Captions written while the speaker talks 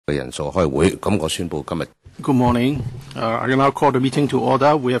Good morning. I now call the meeting to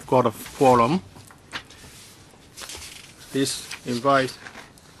order. We have got a quorum. Please invite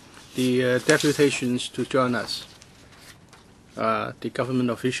the deputations to join us, the government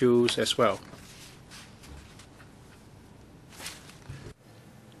officials as well.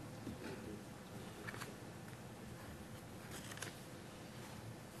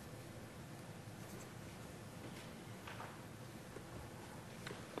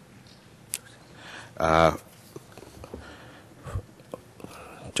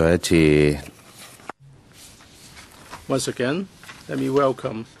 Once again, let me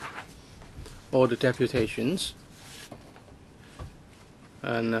welcome all the deputations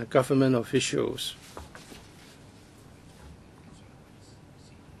and government officials.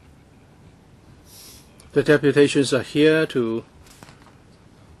 The deputations are here to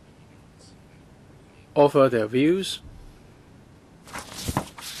offer their views.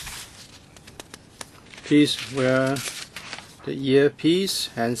 Please wear the earpiece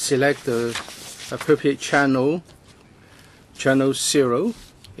and select the appropriate channel. Channel 0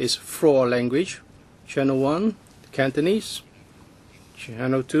 is floor language. Channel 1, Cantonese.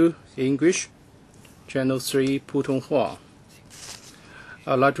 Channel 2, English. Channel 3, 普通话.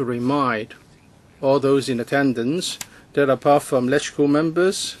 I'd like to remind all those in attendance that apart from electrical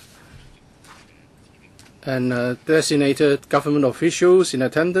members and designated government officials in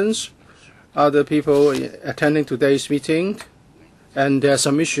attendance, other people attending today's meeting and their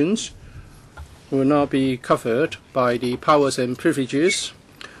submissions will not be covered by the powers and privileges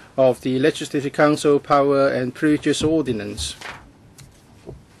of the Legislative Council Power and Privileges Ordinance.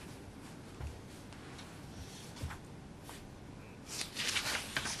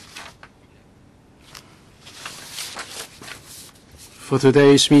 For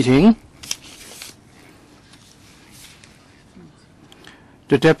today's meeting,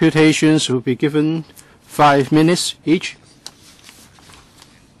 the deputations will be given 5 minutes each.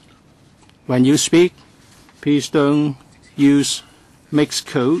 When you speak, please don't use mixed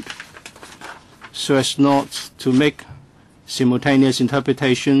code so as not to make simultaneous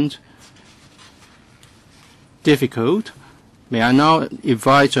interpretations difficult. May I now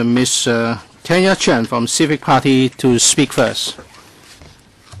invite Ms. Tanya Chen from Civic Party to speak first.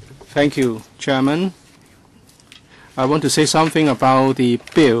 Thank you, Chairman. I want to say something about the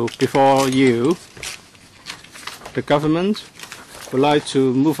bill before you. The government would like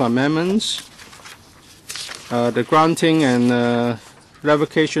to move amendments, the granting and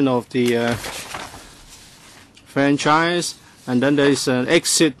revocation of the franchise, and then there is an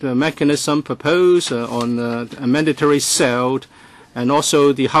exit mechanism proposed on a mandatory sale, and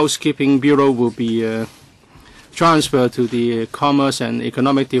also the housekeeping bureau will be transferred to the Commerce and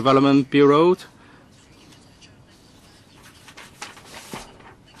Economic Development Bureau.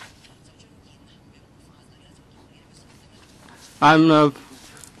 I'm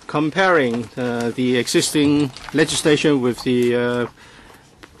comparing the existing legislation with the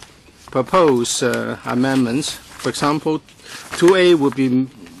proposed amendments. For example, 2A will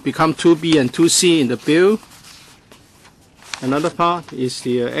become 2B and 2C in the bill. Another part is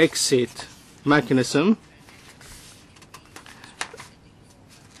the exit mechanism.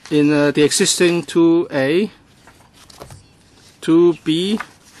 In the existing 2A, 2B,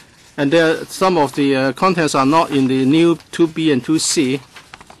 and there some of the contents are not in the new 2B and 2C.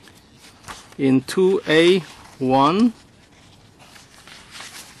 In 2A1,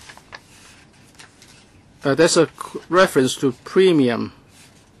 there's a reference to premium.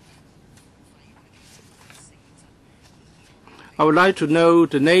 I would like to know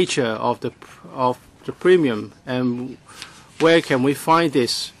the nature of the premium and where can we find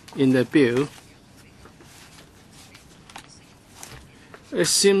this in the bill. It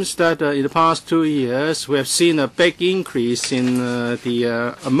seems that in the past 2 years we have seen a big increase in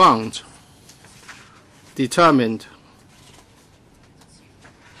the amount determined.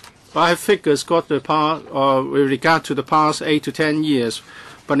 I have figures got the part with regard to the past 8 to 10 years,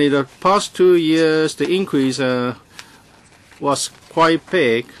 but in the past 2 years the increase was quite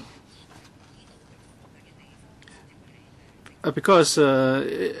big because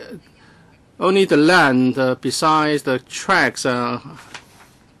only the land besides the tracks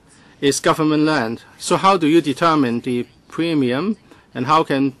is government land. So how do you determine the premium, and how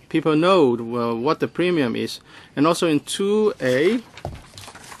can people know what the premium is? And also in 2A,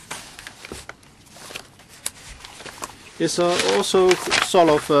 it's also sort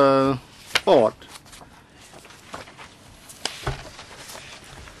of odd.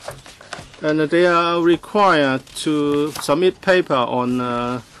 And they are required to submit paper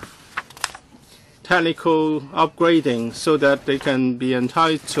on technical upgrading so that they can be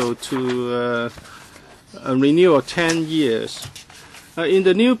entitled to a renewal of 10 years. In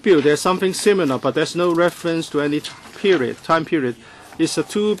the new bill, there's something similar, but there's no reference to any time period. It's a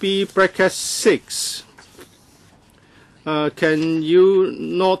 2B(6). Can you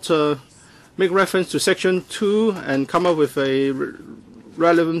not make reference to Section 2 and come up with a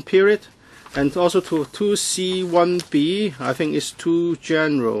relevant period? And also to 2C(1)(b), I think it's too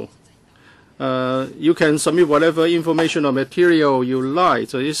general. You can submit whatever information or material you like.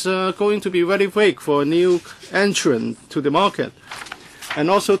 So it's going to be very vague for a new entrant to the market. And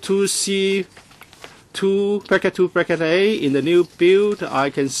also 2C(2)(a) in the new build, I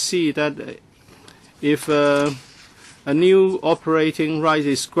can see that if a new operating right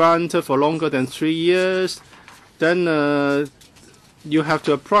is granted for longer than 3 years, then you have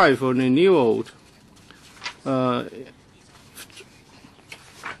to apply for renewal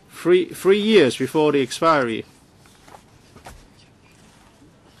 3 years before the expiry.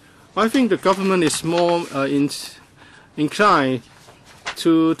 I think the government is more inclined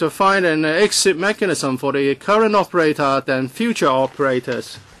to find an exit mechanism for the current operator than future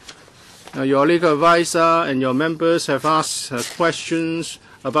operators. Your legal advisor and your members have asked questions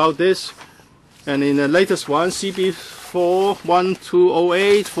about this, and in the latest one,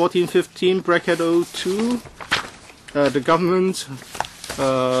 CB41208 1415(02), the government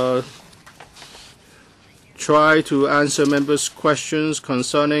try to answer members' questions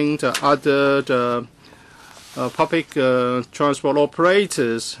concerning the other public transport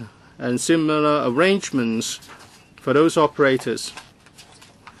operators and similar arrangements for those operators.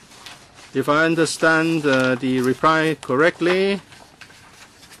 If I understand the reply correctly,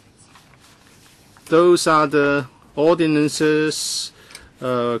 those are the ordinances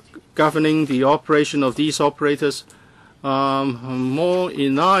governing the operation of these operators more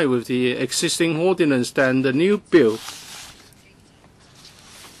in line with the existing ordinance than the new bill.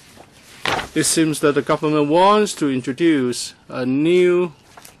 It seems that the government wants to introduce a new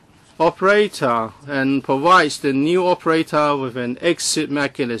operator and provides the new operator with an exit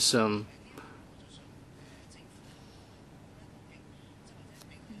mechanism.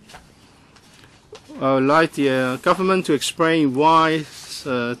 I would like the government to explain why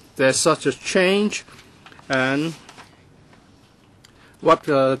there's such a change and what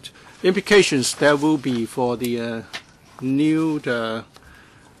implications there will be for the new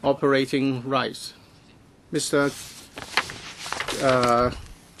operating rights. Mr.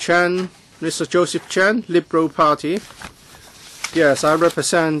 Chen, Mr. Joseph Chen, Liberal Party. Yes, I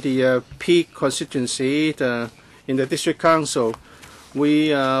represent the Peak constituency in the District Council.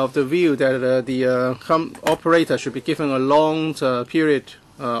 We are of the view that the operator should be given a long period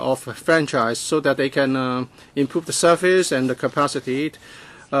of franchise so that they can improve the service and the capacity.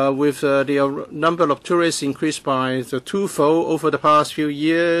 With the number of tourists increased by the twofold over the past few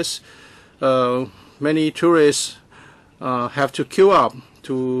years, many tourists have to queue up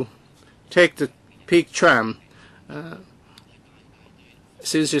to take the Peak tram,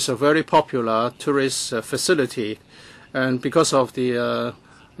 since it's a very popular tourist facility. And because of the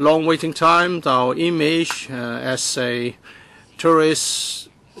long waiting time, our image as a tourist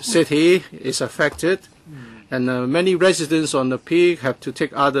city is affected. And many residents on the Peak have to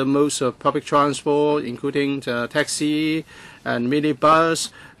take other modes of public transport, including taxi and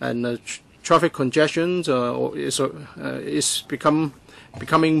minibus, and traffic congestion is becoming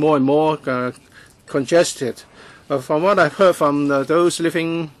more and more congested. From what I've heard from those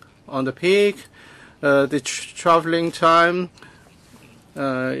living on the Peak, the traveling time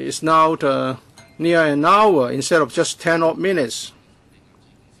is now near an hour instead of just 10 odd minutes.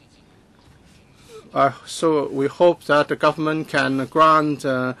 So we hope that the government can grant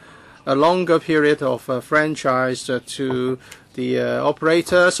a longer period of franchise to the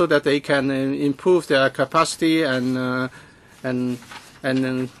operator so that they can improve their capacity and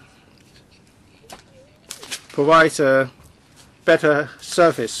provide a better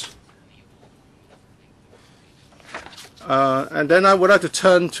service. And then I would like to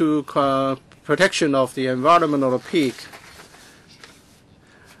turn to protection of the environment of the Peak.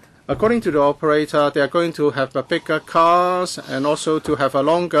 According to the operator, they are going to have bigger cars and also to have a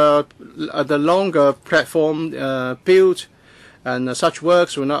longer platform built, and such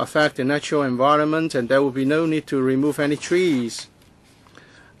works will not affect the natural environment, and there will be no need to remove any trees.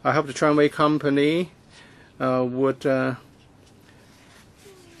 I hope the Tramway company would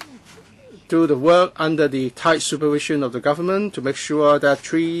do the work under the tight supervision of the government to make sure that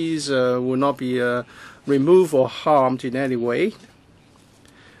trees will not be removed or harmed in any way.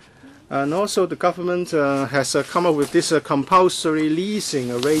 And also the government has come up with this compulsory leasing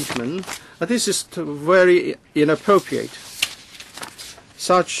arrangement This is very inappropriate.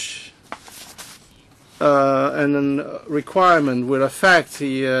 Such an requirement will affect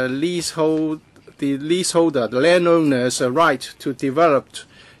the leaseholder, the landowner's right to develop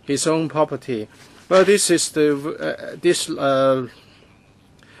his own property. Well, this is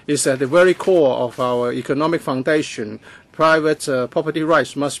is at the very core of our economic foundation. Private property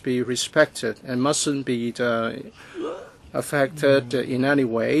rights must be respected and mustn't be affected in any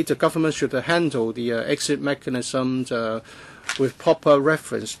way. The government should handle the exit mechanisms with proper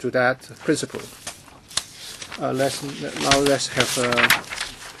reference to that principle. Let's have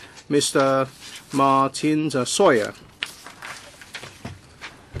Mr. Martin Sawyer.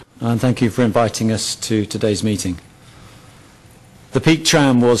 And thank you for inviting us to today's meeting. The Peak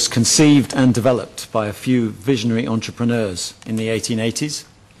Tram was conceived and developed by a few visionary entrepreneurs in the 1880s.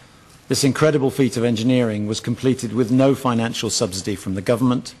 This incredible feat of engineering was completed with no financial subsidy from the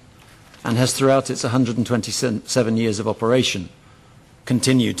government and has throughout its 127 years of operation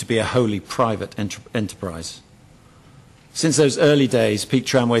continued to be a wholly private enterprise. Since those early days, Peak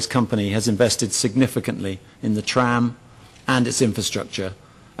Tramways Company has invested significantly in the tram and its infrastructure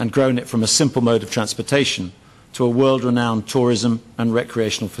and grown it from a simple mode of transportation to a world-renowned tourism and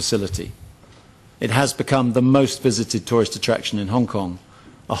recreational facility. It has become the most visited tourist attraction in Hong Kong,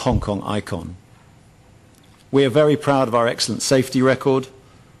 a Hong Kong icon. We are very proud of our excellent safety record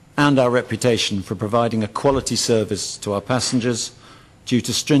and our reputation for providing a quality service to our passengers due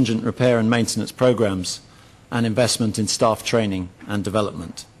to stringent repair and maintenance programs and investment in staff training and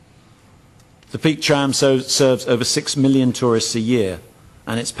development. The Peak Tram serves over 6 million tourists a year,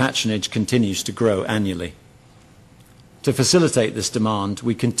 and its patronage continues to grow annually. To facilitate this demand,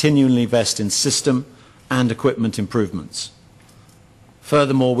 we continually invest in system and equipment improvements.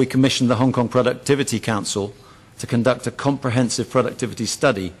 Furthermore, we commissioned the Hong Kong Productivity Council to conduct a comprehensive productivity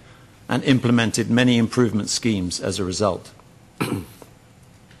study and implemented many improvement schemes as a result.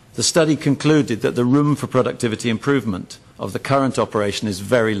 The study concluded that the room for productivity improvement of the current operation is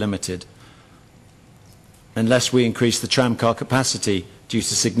very limited unless we increase the tramcar capacity due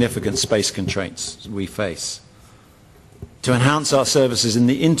to significant space constraints we face. To enhance our services in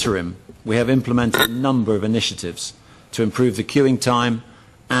the interim, we have implemented a number of initiatives to improve the queuing time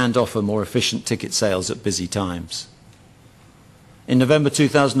and offer more efficient ticket sales at busy times. In November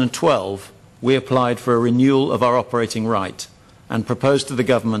 2012, we applied for a renewal of our operating right and proposed to the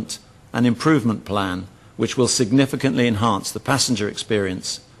government an improvement plan which will significantly enhance the passenger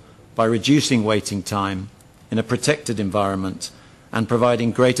experience by reducing waiting time in a protected environment and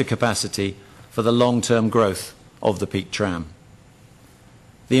providing greater capacity for the long-term growth of the Peak Tram.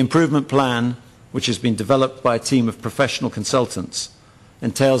 The improvement plan, which has been developed by a team of professional consultants,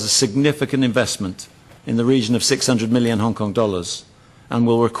 entails a significant investment in the region of 600 million Hong Kong dollars and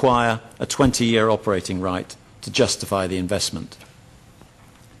will require a 20-year operating right to justify the investment.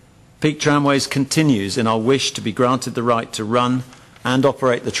 Peak Tramways continues in our wish to be granted the right to run and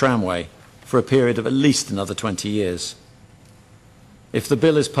operate the tramway for a period of at least another 20 years. If the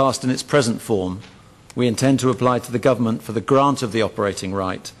bill is passed in its present form, we intend to apply to the government for the grant of the operating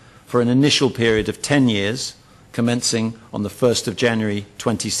right for an initial period of 10 years, commencing on the 1st of January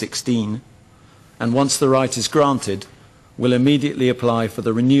 2016, and once the right is granted, we'll immediately apply for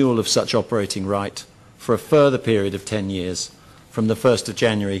the renewal of such operating right for a further period of 10 years from the 1st of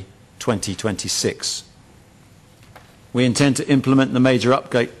January 2026. We intend to implement the major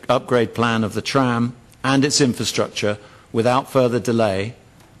upgrade plan of the tram and its infrastructure without further delay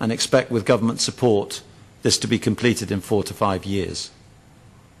and expect with government support this to be completed in 4 to 5 years.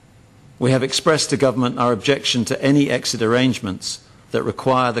 We have expressed to government our objection to any exit arrangements that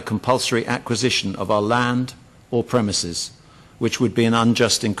require the compulsory acquisition of our land or premises, which would be an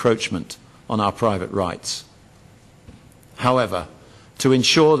unjust encroachment on our private rights. However, to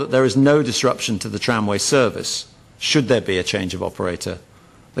ensure that there is no disruption to the tramway service, should there be a change of operator,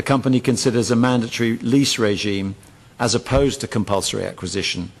 the company considers a mandatory lease regime as opposed to compulsory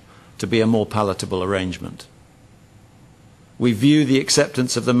acquisition to be a more palatable arrangement. We view the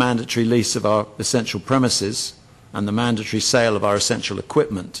acceptance of the mandatory lease of our essential premises and the mandatory sale of our essential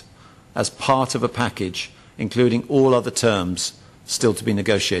equipment as part of a package including all other terms still to be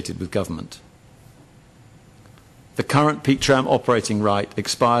negotiated with government. The current Peak Tram operating right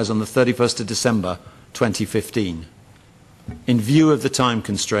expires on the 31st of December 2015. In view of the time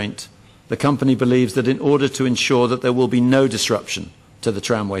constraint, the company believes that in order to ensure that there will be no disruption to the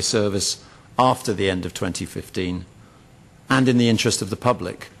tramway service after the end of 2015, and in the interest of the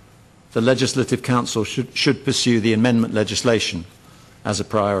public, the Legislative Council should pursue the amendment legislation as a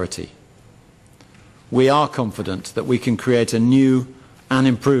priority. We are confident that we can create a new and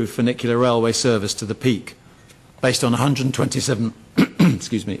improve funicular railway service to the peak, based on 127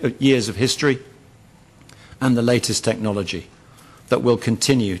 excuse me, years of history and the latest technology that will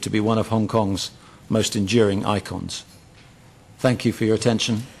continue to be one of Hong Kong's most enduring icons. Thank you for your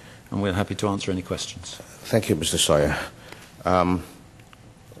attention, and we're happy to answer any questions. Thank you, Mr. Sawyer.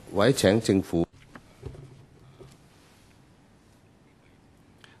 委請政府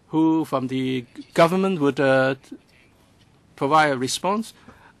Who from the government would provide a response?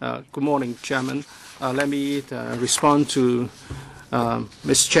 Good morning, Chairman. Let me respond to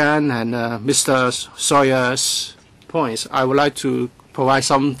Ms. Chan and Mr. Sawyer's points. I would like to provide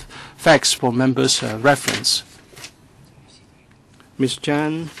some facts for members' reference. Ms.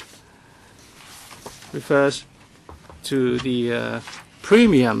 Chan refers to the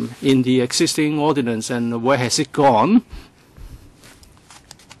premium in the existing ordinance and where has it gone.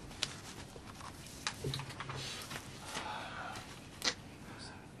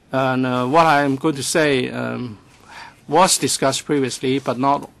 And what I am going to say was discussed previously, but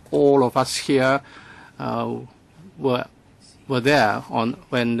not all of us here were there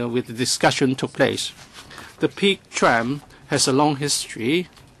when the discussion took place. The peak tram has a long history,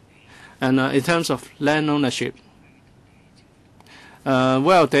 and in terms of land ownership,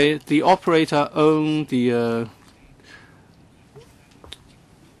 well, the operator owned the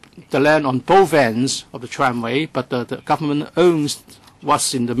land on both ends of the tramway, but the government owns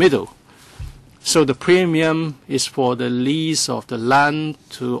what's in the middle. So the premium is for the lease of the land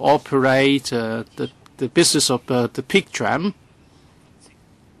to operate the business of the peak tram.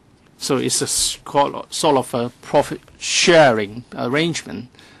 So it's a sort of a profit sharing arrangement.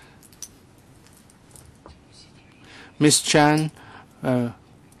 Ms. Chan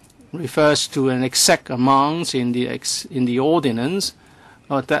refers to an exact amount in the ordinance.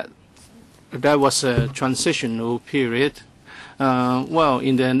 That was a transitional period. Well,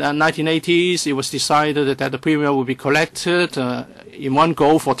 in the 1980s, it was decided that the premium would be collected in one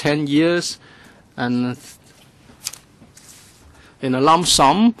go for 10 years, and in a lump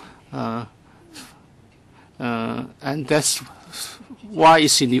sum, and that's why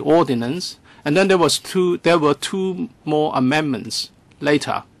it's in the ordinance. And then there were two more amendments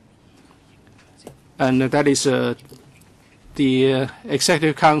later, and that is the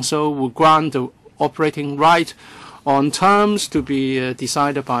Executive Council will grant the operating right on terms to be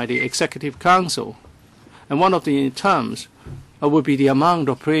decided by the Executive Council. And one of the terms would be the amount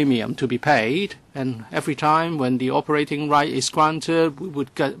of premium to be paid. And every time when the operating right is granted, we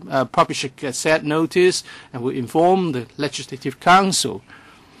would publish a Gazette notice and would inform the Legislative Council.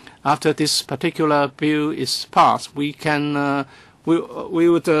 After this particular bill is passed, we can we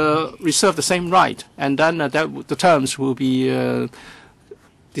would reserve the same right, and then the terms will be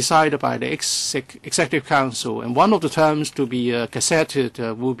decided by the Executive Council, and one of the terms to be gazetted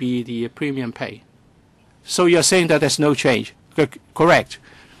will be the premium pay. So you're saying that there's no change, correct?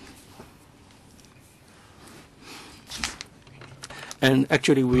 And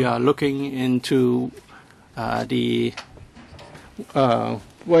actually we are looking into the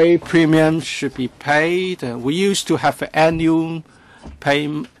way premiums should be paid. We used to have annual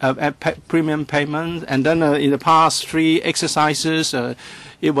premium payment, and then in the past 3 exercises,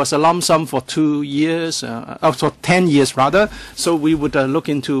 it was a lump sum for 2 years, for 10 years rather. So we would look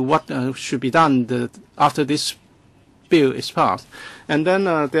into what should be done after this bill is passed. And then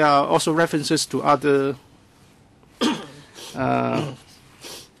there are also references to other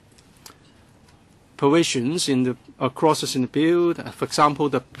provisions in the clauses in the bill. For example,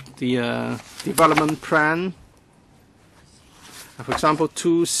 the development plan. For example,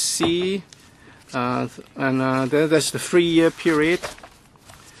 2C, and there's the 3-year period.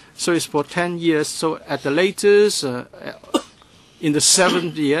 So it's for 10 years. So at the latest, in the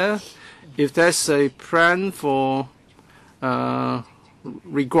 7th year, if there's a plan for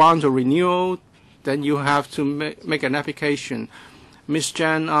regrant or renewal, then you have to make an application. Ms.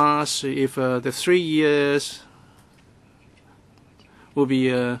 Chan asked if the 3 years will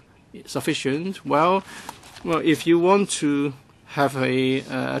be sufficient. Well, if you want to have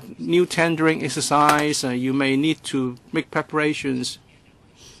a new tendering exercise, you may need to make preparations.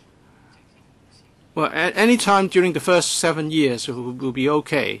 Well, at any time during the first 7 years will be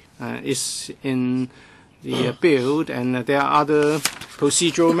okay. It's in the bill, and there are other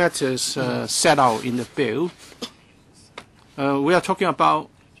procedural matters set out in the bill. We are talking about,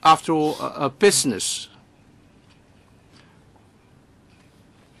 after all, a business.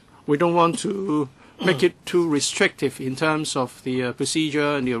 We don't want to make it too restrictive in terms of the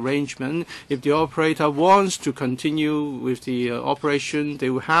procedure and the arrangement. If the operator wants to continue with the operation, they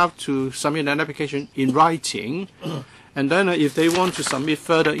will have to submit an application in writing, And then if they want to submit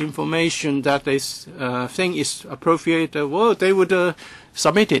further information that they think is appropriate, well, they would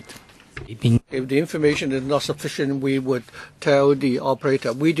submit it. If the information is not sufficient, we would tell the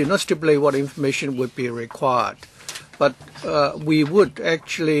operator. We do not stipulate what information would be required, but we would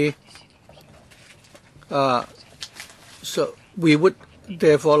actually, so we would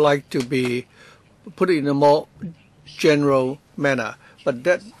therefore like to be put it in a more general manner, but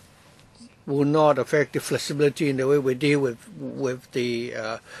that will not affect the flexibility in the way we deal with the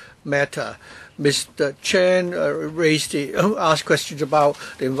matter. Mr. Chen asked questions about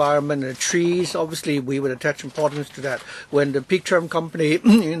the environment and the trees. Obviously, we would attach importance to that. When the Pt1 company,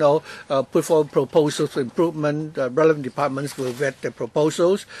 put forward proposals for improvement, relevant departments will vet the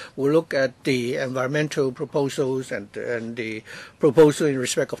proposals. We'll look at the environmental proposals and the proposal in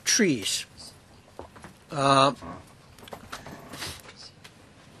respect of trees.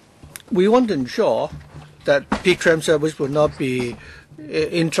 We want to ensure that Pt1 service will not be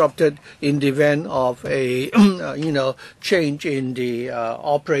interrupted in the event of a change in the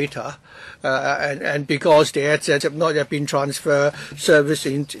operator, and because the assets have not yet been transferred, service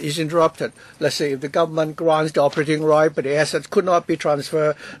is interrupted. Let's say if the government grants the operating right, but the assets could not be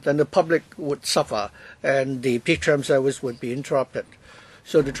transferred, then the public would suffer, and the Pt1 service would be interrupted.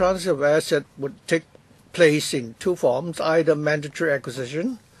 So the transfer of assets would take place in two forms: either mandatory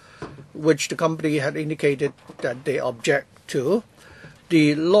acquisition, which the company had indicated that they object to.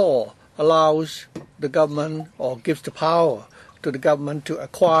 The law allows the government, or gives the power to the government, to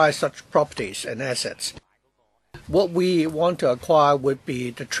acquire such properties and assets. What we want to acquire would be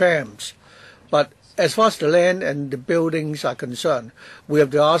the trams. But as far as the land and the buildings are concerned, we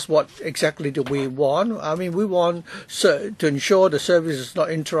have to ask what exactly do we want. I mean, we want to ensure the service is not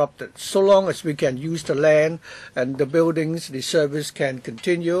interrupted. So long as we can use the land and the buildings, the service can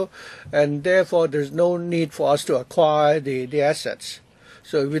continue, and therefore there's no need for us to acquire the assets.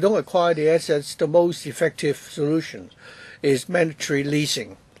 So if we don't acquire the assets, the most effective solution is mandatory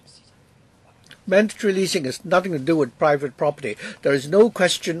leasing. Mandatory leasing has nothing to do with private property. There is no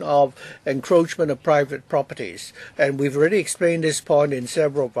question of encroachment of private properties, and we've already explained this point in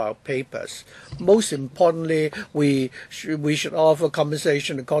several of our papers. Most importantly, we should offer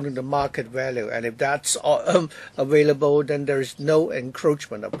compensation according to market value, and if that's available, then there is no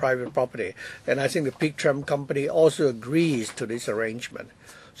encroachment of private property. And I think the Pt1 company also agrees to this arrangement.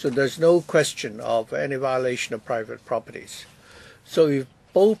 So there's no question of any violation of private properties. So if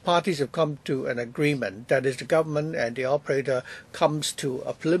both parties have come to an agreement, that is, the government and the operator comes to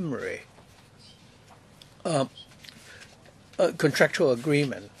a preliminary contractual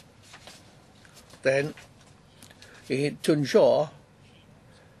agreement, then to ensure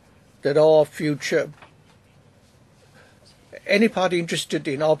that all future, any party interested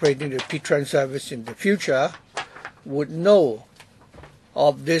in operating the Pt1 service in the future would know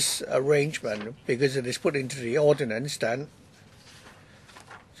of this arrangement because it is put into the ordinance, then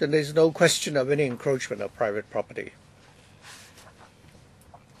so there's no question of any encroachment of private property.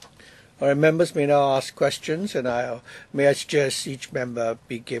 Our members may now ask questions, and may I suggest each member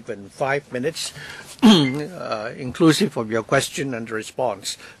be given 5 minutes, inclusive of your question and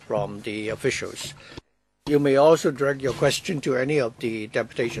response from the officials. You may also direct your question to any of the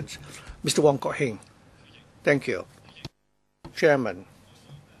deputations. Mr. Wong Kok Heng. Thank you. Chairman.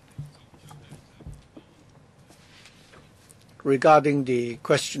 Regarding the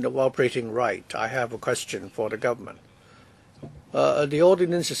question of operating right, I have a question for the government. The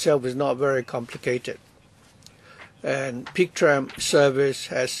ordinance itself is not very complicated, and Pt1 service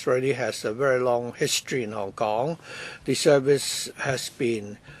already has a very long history in Hong Kong. The service has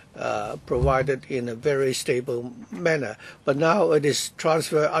been provided in a very stable manner, but now it is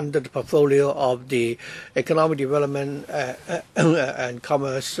transferred under the portfolio of the Economic Development and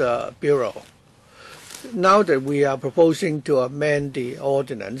Commerce Bureau. Now that we are proposing to amend the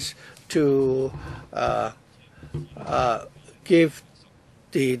ordinance to give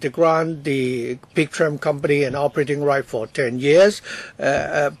the grant the Pt1 company an operating right for 10 years,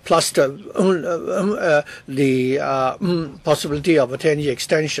 plus the possibility of a 10-year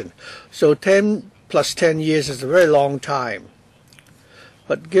extension. So 10 plus 10 years is a very long time.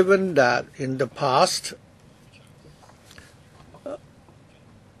 But given that in the past,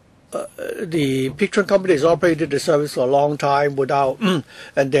 the Pt1 company has operated the service for a long time without, and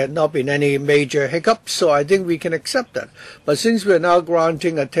there had not been any major hiccups, so I think we can accept that. But since we are now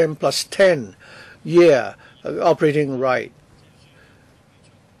granting a 10 plus 10 year operating right,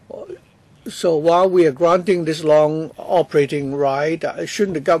 so while we are granting this long operating right,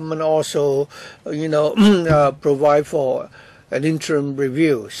 shouldn't the government also, provide for an interim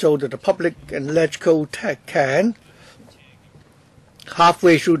review so that the public and LegCo can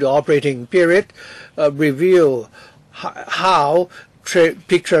halfway through the operating period, review how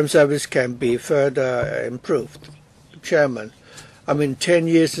peak tram service can be further improved. Chairman, I mean, 10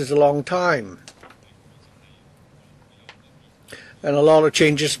 years is a long time. And a lot of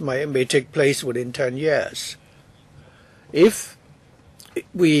changes may take place within 10 years. If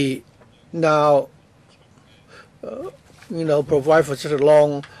we now, provide for such a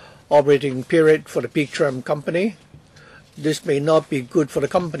long operating period for the peak tram company, this may not be good for the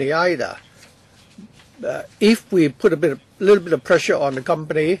company either. If we put a little bit of pressure on the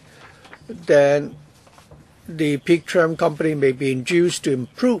company, then the peak tram company may be induced to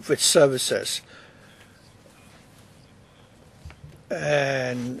improve its services,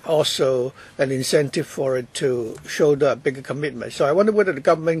 and also an incentive for it to show the bigger commitment. So I wonder whether the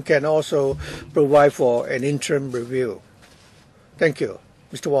government can also provide for an interim review. Thank you.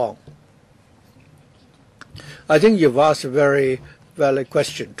 Mr. Wong. I think you've asked a very valid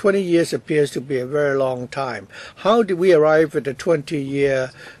question. 20 years appears to be a very long time. How did we arrive at a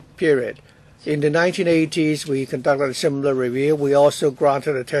 20-year period? In the 1980s, we conducted a similar review. We also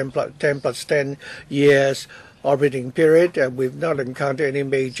granted a 10 plus 10 years operating period, and we've not encountered any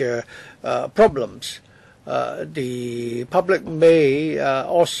major problems. The public may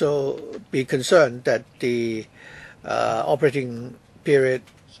also be concerned that the operating period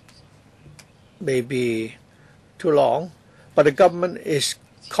may be too long, but the government is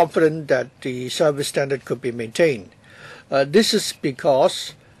confident that the service standard could be maintained. This is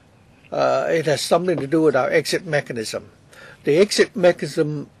because it has something to do with our exit mechanism. The exit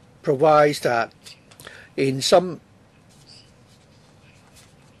mechanism provides that in some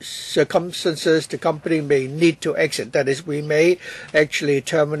circumstances, the company may need to exit. That is, we may actually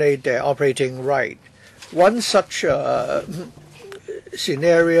terminate their operating right. One such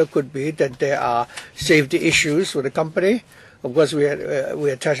scenario could be that there are safety issues with the company. Of course, we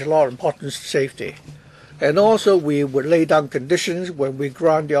attach a lot of importance to safety. And also, we would lay down conditions when we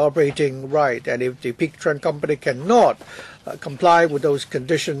grant the operating right. And if the peak tram company cannot comply with those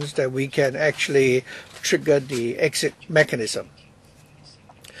conditions, then we can actually trigger the exit mechanism.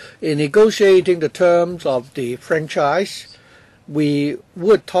 In negotiating the terms of the franchise, we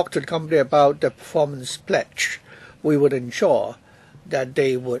would talk to the company about the performance pledge. We would ensure that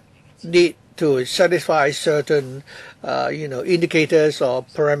they would need to satisfy certain indicators or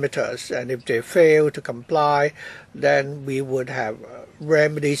parameters, and if they fail to comply, then we would have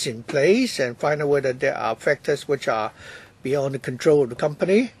remedies in place and find out whether there are factors which are beyond the control of the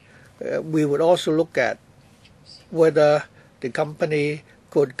company. We would also look at whether the company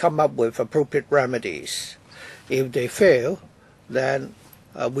could come up with appropriate remedies. If they fail, then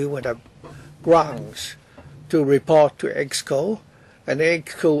we would have grounds to report to EXCO, and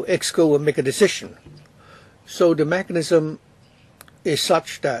EXCO will make a decision. So the mechanism is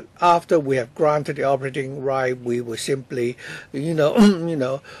such that after we have granted the operating right, we will simply,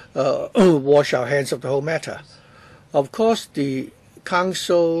 wash our hands of the whole matter. Of course, the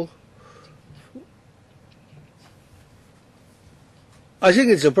council, I think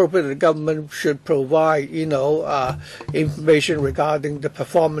it's appropriate that the government should provide, information regarding the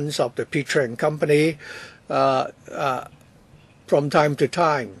performance of the peak tram company from time to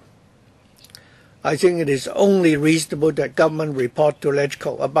time. I think it is only reasonable that government report to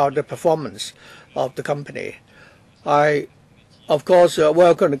LegCo about the performance of the company. I, of course,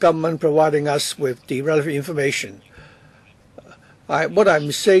 welcome the government providing us with the relevant information. What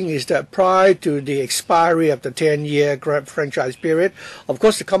I'm saying is that prior to the expiry of the 10-year franchise period, of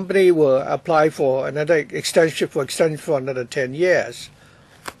course the company will apply for another extension for another 10 years.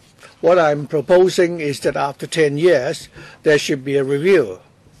 What I'm proposing is that after 10 years, there should be a review.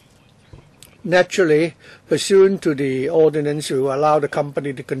 Naturally, pursuant to the ordinance, we will allow the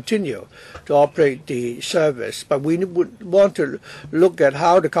company to continue to operate the service, but we would want to look at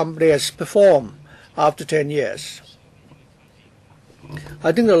how the company has performed after 10 years.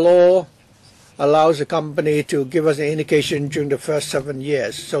 I think the law allows the company to give us an indication during the first 7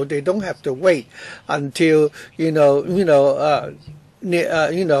 years, so they don't have to wait until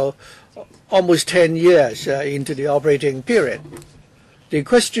almost 10 years into the operating period. The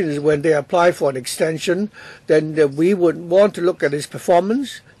question is, when they apply for an extension, then we would want to look at its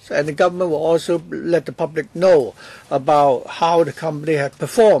performance, and the government will also let the public know about how the company had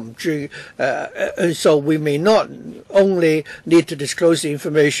performed. So we may not only need to disclose the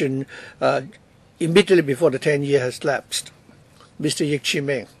information immediately before the 10 years has lapsed. Mr. Yik Chi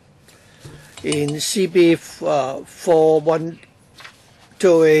Ming. In CB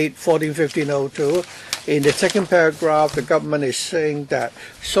 4128-141502, in the second paragraph, the government is saying that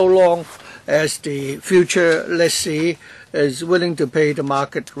so long as the future lessee is willing to pay the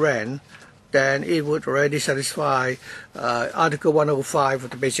market rent, then it would already satisfy Article 105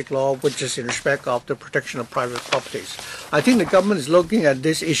 of the Basic Law, which is in respect of the protection of private properties. I think the government is looking at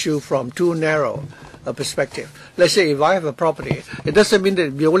this issue from too narrow a perspective. Let's say if I have a property, it doesn't mean that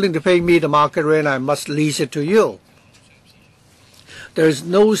if you're willing to pay me the market rent, I must lease it to you. There is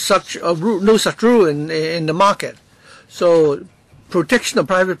no such rule in the market. So protection of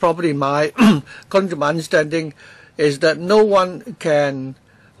private property, according to my understanding, is that no one can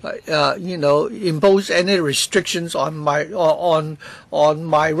impose any restrictions on my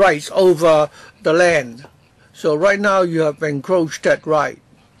rights over the land. So right now you have encroached that right.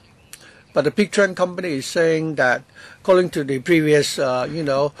 But the Pt1 company is saying that, according to the previous,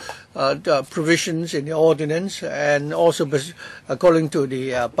 the provisions in the ordinance, and also according to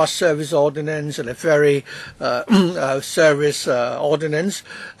the bus service ordinance and the ferry service ordinance,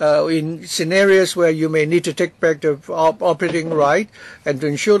 in scenarios where you may need to take back the operating right and to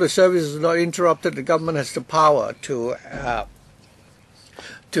ensure the service is not interrupted, the government has the power to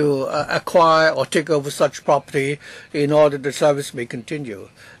acquire or take over such property in order the service may continue.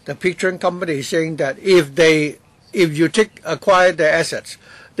 The Pt1 company is saying that if you acquire their assets,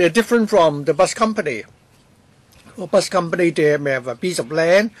 they're different from the bus company. For bus company, they may have a piece of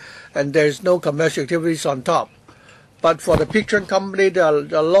land and there's no commercial activities on top. But for the Pt1 company, there are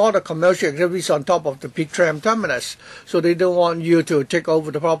a lot of commercial activities on top of the Pt-tram terminus. So they don't want you to take over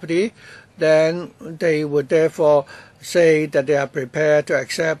the property. Then they would therefore say that they are prepared to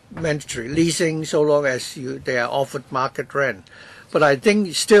accept mandatory leasing so long as they are offered market rent. But I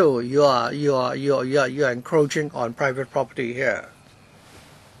think still you are encroaching on private property here.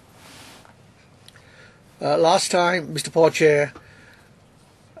 Last time, Mr. Paul Chair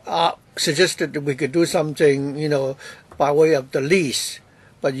suggested that we could do something, by way of the lease.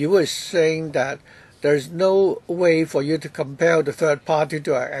 But you were saying that there is no way for you to compel the third party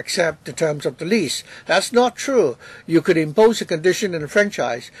to accept the terms of the lease. That's not true. You could impose a condition in a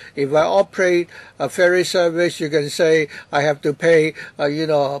franchise. If I operate a ferry service, you can say I have to pay,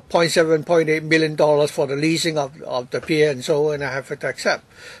 $0.7, $0.8 million for the leasing of the pier and so on, and I have to accept.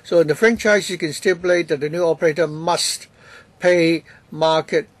 So in the franchise, you can stipulate that the new operator must pay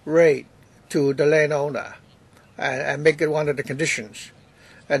market rate to the landowner and make it one of the conditions.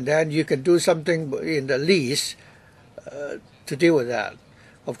 And then you can do something in the lease to deal with that.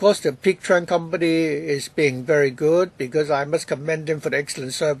 Of course, the Pt1 company is being very good because I must commend them for the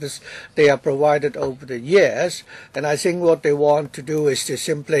excellent service they have provided over the years. And I think what they want to do is to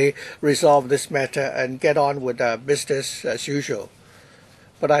simply resolve this matter and get on with their business as usual.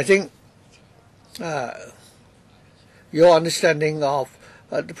 But I think your understanding of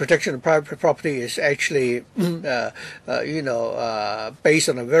the protection of private property is actually, based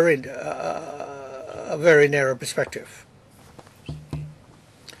on a very narrow perspective.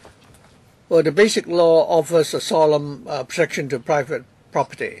 Well, the Basic Law offers a solemn protection to private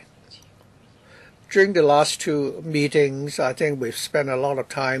property. During the last two meetings, I think we've spent a lot of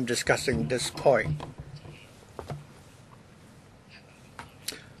time discussing this point.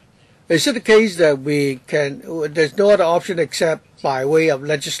 Is it the case that there's no other option except by way of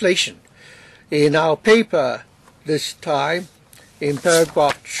legislation? In our paper this time, in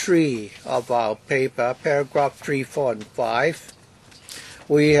paragraph 3 of our paper, paragraph 3, 4, and 5,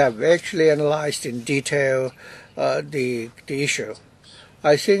 we have actually analyzed in detail the issue.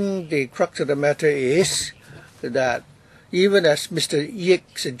 I think the crux of the matter is that, even as Mr. Yik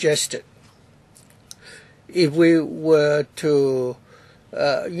suggested, if we were to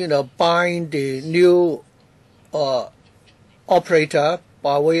bind the new operator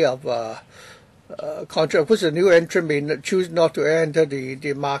by way of contract, which the new entrant may choose not to enter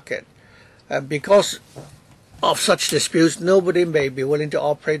the market. And because of such disputes, nobody may be willing to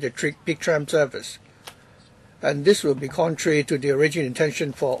operate the Pt-tram service. And this will be contrary to the original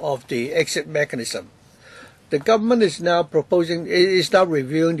intention of the exit mechanism. The government is now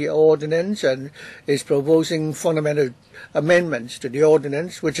reviewing the ordinance and is proposing fundamental amendments to the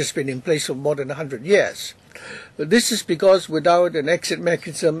ordinance, which has been in place for more than 100 years. This is because without an exit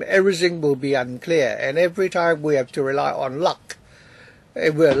mechanism, everything will be unclear, and every time we have to rely on luck.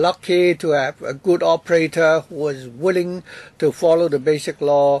 If we're lucky to have a good operator who is willing to follow the basic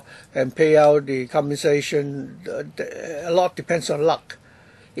law and pay out the compensation, a lot depends on luck.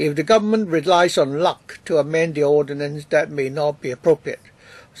 If the government relies on luck to amend the ordinance, that may not be appropriate.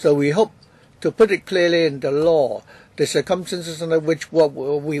 So we hope to put it clearly in the law, the circumstances under which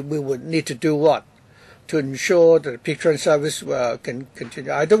we would need to do what to ensure that the Pt-tram service can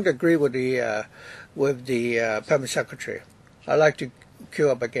continue. I don't agree with the Permanent Secretary. I'd like to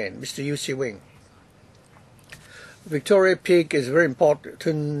queue up again, Mr. U.C. Wing. Victoria Peak is a very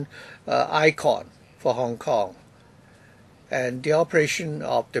important icon for Hong Kong, and the operation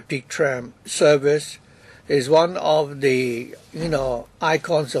of the Peak Tram service is one of the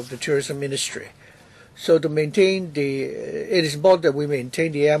icons of the tourism industry. So to maintain it is important that we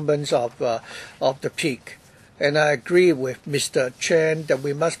maintain the ambience of the peak. And I agree with Mr. Chen that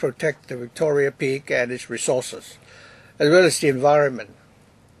we must protect the Victoria Peak and its resources, as well as the environment.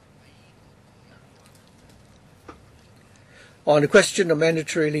 On the question of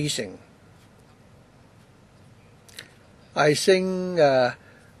mandatory leasing, I think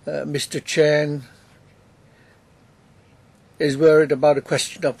Mr. Chen is worried about the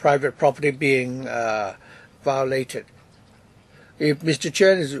question of private property being violated. If Mr.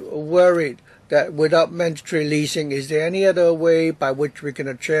 Chen is worried that without mandatory leasing, is there any other way by which we can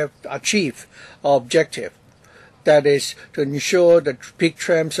achieve our objective? That is, to ensure that peak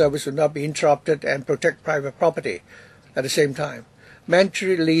tram service will not be interrupted and protect private property at the same time.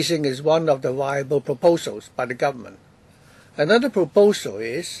 Mandatory leasing is one of the viable proposals by the government. Another proposal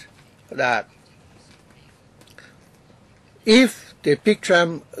is that if the peak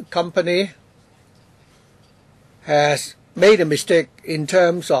tram company has made a mistake in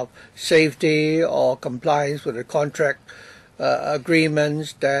terms of safety or compliance with the contract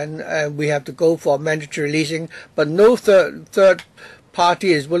agreements, then we have to go for mandatory leasing, but no third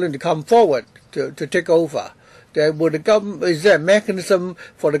party is willing to come forward to take over. Then is there a mechanism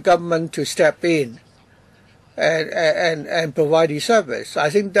for the government to step in and provide the service? I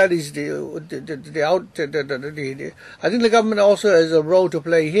think that is I think the government also has a role to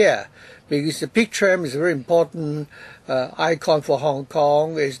play here, because the peak tram is a very important icon for Hong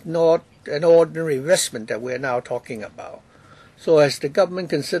Kong. It's not an ordinary investment that we're now talking about. So has the government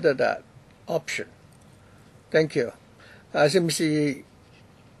considered that option? Thank you. I think Mr.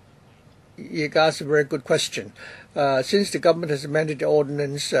 Yik asked a very good question. Since the government has amended the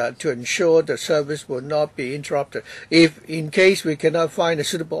ordinance to ensure the service will not be interrupted, if in case we cannot find a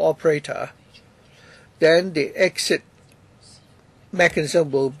suitable operator, then the exit mechanism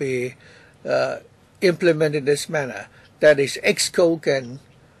will be implemented in this manner. That is, EXCO can,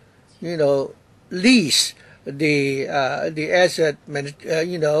 lease the asset,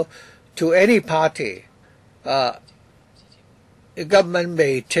 to any party. The government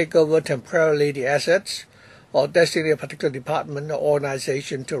may take over temporarily the assets or designate a particular department or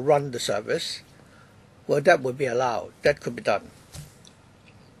organization to run the service. Well, that would be allowed. That could be done.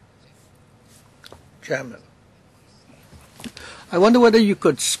 Chairman. I wonder whether you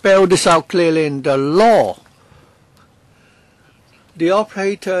could spell this out clearly in the law. The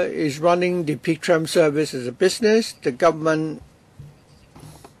operator is running the peak tram service as a business. The government...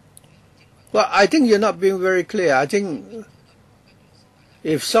 Well, I think you're not being very clear. I think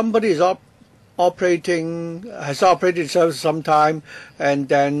if somebody is has operated the service some time, and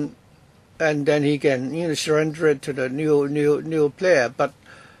then he can surrender it to the new player, but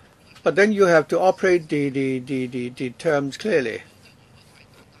then you have to operate the terms clearly.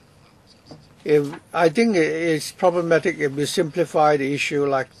 I think it's problematic if you simplify the issue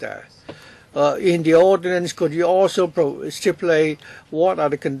like that. In the ordinance, could you also stipulate what are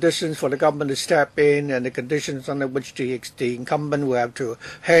the conditions for the government to step in and the conditions under which the incumbent will have to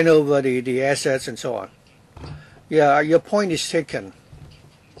hand over the assets and so on? Yeah, your point is taken.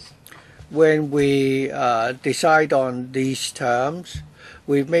 When we decide on these terms,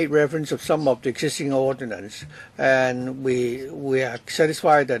 we've made reference of some of the existing ordinance, and we are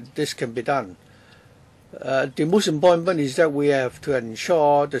satisfied that this can be done. The most important point is that we have to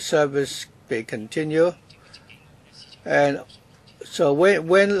ensure the service may continue. And so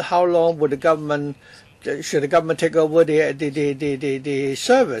how long would should the government take over the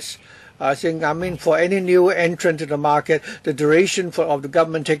service? I think, for any new entrant to the market, the duration of the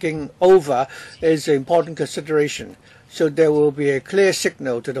government taking over is an important consideration. So there will be a clear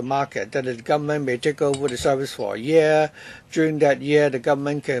signal to the market that the government may take over the service for a year. During that year, the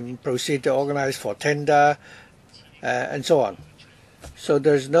government can proceed to organize for tender and so on. So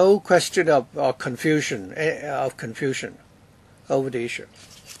there's no question of confusion over the issue.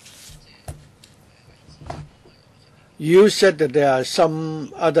 You said that there are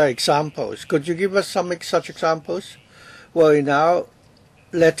some other examples. Could you give us some such examples? Well, in our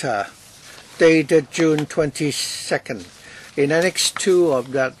letter dated June 22nd, in Annex 2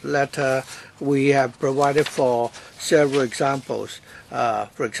 of that letter, we have provided for several examples.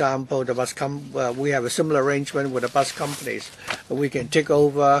 For example, we have a similar arrangement with the bus companies. We can take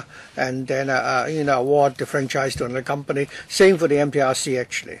over and then award the franchise to another company. Same for the MTRC,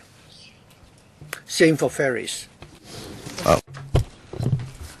 actually. Same for ferries.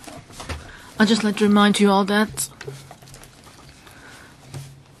 I'd just like to remind you all that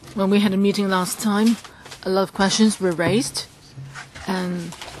when we had a meeting last time, a lot of questions were raised,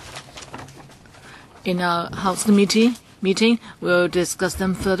 and in our House committee meeting, we'll discuss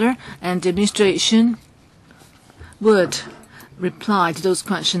them further, and the administration would reply to those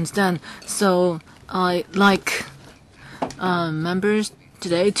questions then. So I like members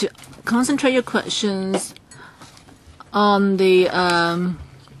today to concentrate your questions on the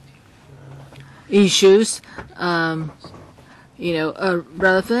issues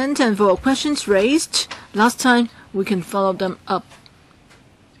relevant, and for questions raised last time, we can follow them up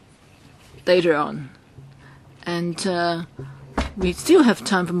later on. And we still have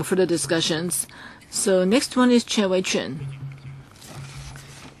time for further discussions. So next one is Chair Wei-Chen.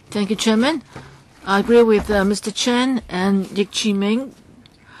 Thank you, Chairman. I agree with Mr. Chen and Yik Chi-ming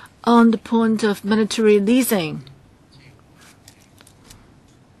on the point of mandatory leasing.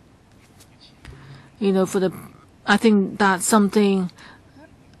 I think that's something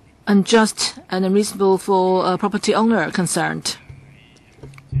unjust and unreasonable for a property owner concerned.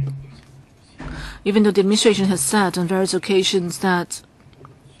 Even though the administration has said on various occasions that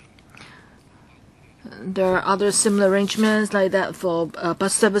there are other similar arrangements like that for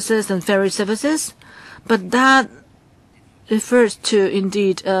bus services and ferry services, but that refers to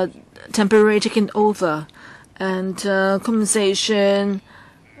indeed temporary taking over and compensation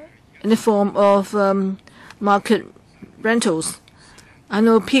in the form of market rentals. I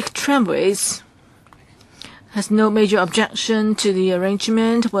know Peak Tramways has no major objection to the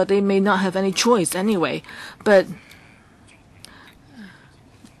arrangement, well, they may not have any choice anyway, but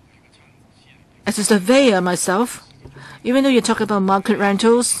as a surveyor myself, even though you talk about market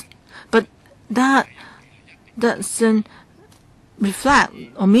rentals, but that doesn't reflect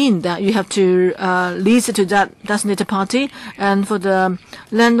or mean that you have to lease it to that designated party. And for the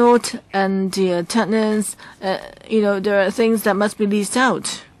landlord and the tenants, there are things that must be leased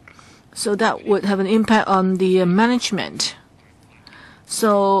out. So that would have an impact on the management.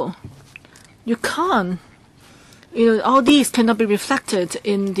 So you can't, all these cannot be reflected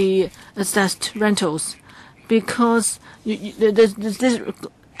in the assessed rentals because there's this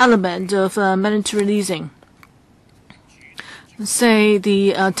element of mandatory leasing. Say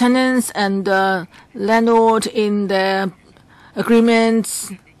the tenants and the landlord in their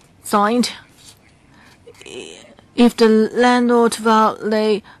agreements signed. If the landlord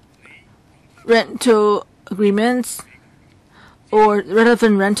violate rental agreements or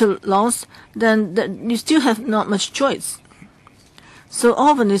relevant rental laws, then you still have not much choice. So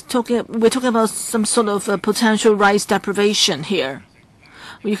often we're talking about some sort of potential rights deprivation here.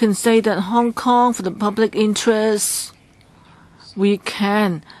 You can say that Hong Kong, for the public interest, we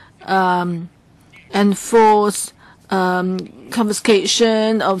can enforce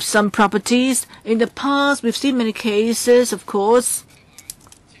confiscation of some properties. In the past, we've seen many cases, of course.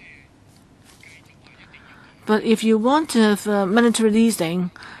 But if you want to have mandatory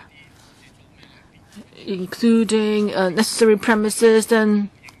leasing, including necessary premises, then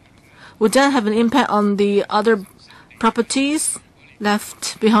would that have an impact on the other properties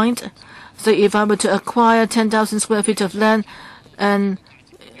left behind? So if I were to acquire 10,000 square feet of land, and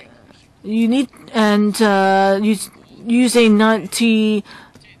using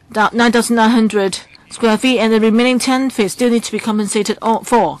 9,900 square feet, and the remaining 10 feet still need to be compensated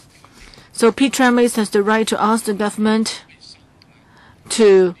for. So Pt1 Tramways has the right to ask the government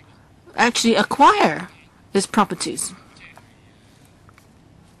to actually acquire these properties.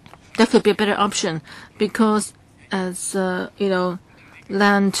 That could be a better option because, as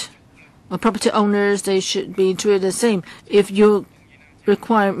land or property owners, they should be treated the same. If you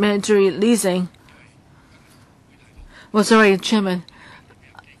require mandatory leasing, well, sorry, Chairman,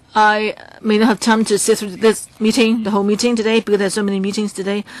 I may not have time to sit through this meeting, the whole meeting today, because there's so many meetings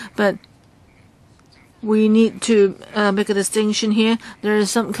today, but we need to make a distinction here. There is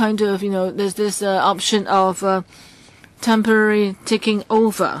some kind of, there's this option of temporary taking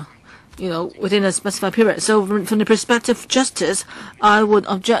over, within a specified period. So from the perspective of justice, I would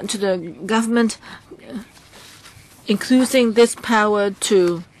object to the government including this power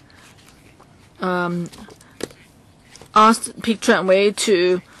to ask Pt1 Tramway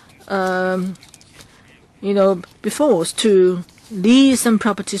to, be forced to lease some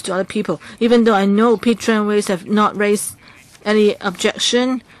properties to other people. Even though I know Pt1 Tramways have not raised any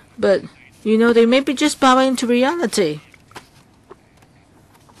objection, but they may be just bowing to reality.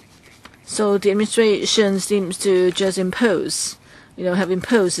 So the administration seems to just have imposed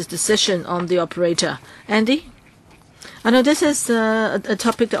its decision on the operator. Andy? I know this is a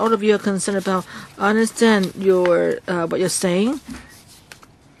topic that all of you are concerned about. I understand what you're saying.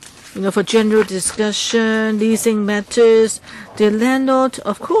 for general discussion, leasing matters, the landlord,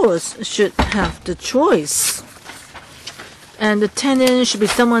 of course, should have the choice. And the tenant should be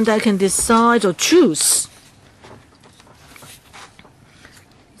someone that can decide or choose.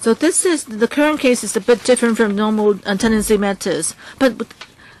 So the current case is a bit different from normal tenancy matters, but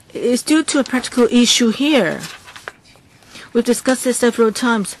it's due to a practical issue here. We've discussed this several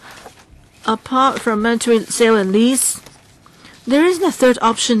times. Apart from mandatory sale and lease, there isn't a third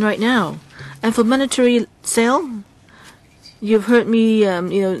option right now. And for mandatory sale, you've heard me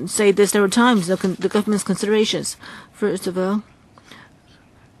say this several times, the government's considerations. First of all,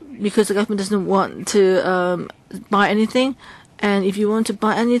 because the government doesn't want to buy anything, and if you want to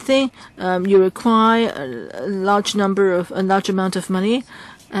buy anything, you require a large amount of money,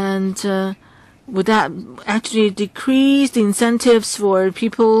 and would that actually decrease the incentives for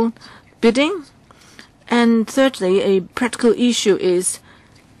people bidding? And thirdly, a practical issue is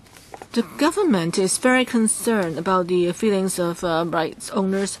the government is very concerned about the feelings of rights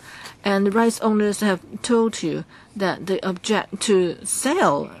owners, and the rights owners have told you that they object to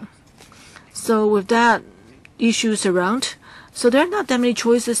sale. So with that issues around, so there are not that many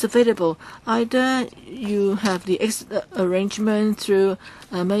choices available. Either you have the exit arrangement through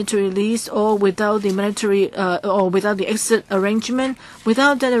a mandatory lease, or without the exit arrangement.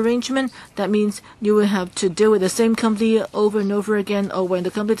 Without that arrangement, that means you will have to deal with the same company over and over again, or when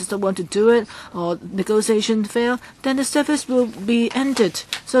the company does not want to do it, or negotiation fail, then the service will be ended.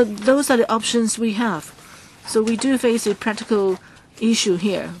 So those are the options we have. So we do face a practical issue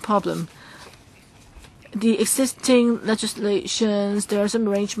here, problem. The existing legislations, there are some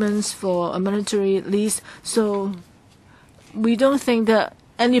arrangements for a mandatory lease, so we don't think that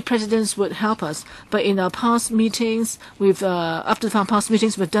any precedents would help us. But in our past meetings, we've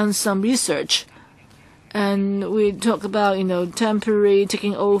done some research, and we talk about temporary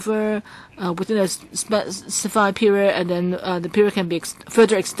taking over within a specified period, and then the period can be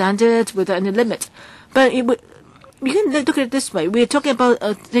further extended without any limit. But we can look at it this way. We are talking about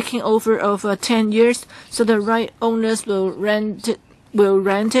taking over of 10 years, so the right owners will rent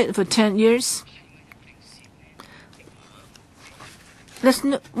it for 10 years.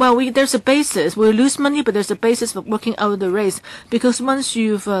 There's a basis. We'll lose money, but there's a basis for working out the race. Because once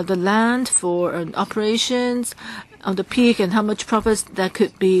you've the land for operations on the peak and how much profits that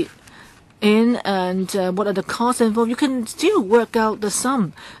could be in, and what are the costs involved, you can still work out the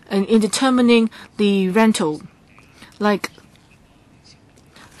sum in determining the rental. Like,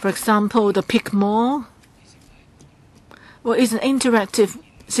 for example, the Peak Mall. Well, it's an interactive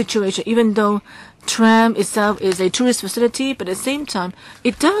situation, even though tram itself is a tourist facility, but at the same time,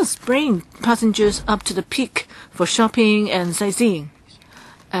 it does bring passengers up to the peak for shopping and sightseeing.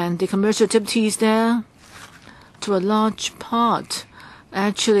 And the commercial activities there, to a large part,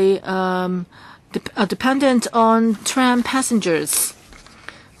 actually are dependent on tram passengers.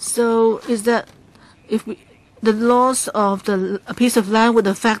 So is that the loss of a piece of land would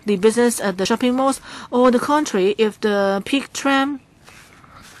affect the business at the shopping malls, or the contrary, if the peak tram,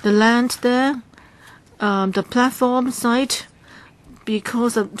 the land there, the platform site,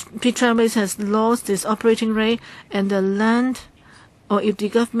 because of peak tramways has lost its operating rate, and the land, or if the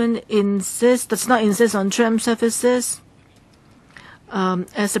government does not insist on tram services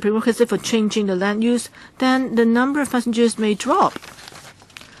as a prerequisite for changing the land use, then the number of passengers may drop.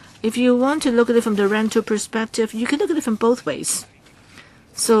 If you want to look at it from the rental perspective, you can look at it from both ways.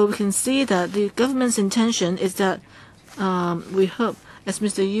 So we can see that the government's intention is that we hope, as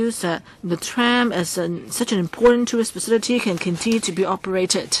Mr. Yu said, the tram as such an important tourist facility can continue to be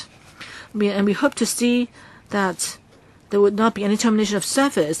operated. And we hope to see that there would not be any termination of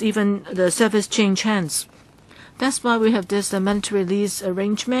service, even the service change hands. That's why we have this mandatory lease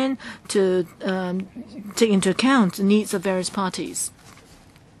arrangement to take into account the needs of various parties.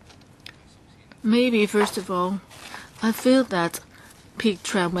 Maybe, first of all, I feel that Peak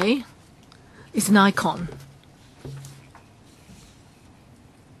Tramway is an icon.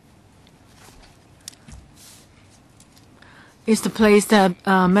 It's the place that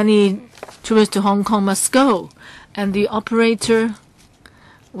many tourists to Hong Kong must go. And the operator,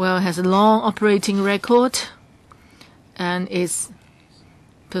 has a long operating record, and its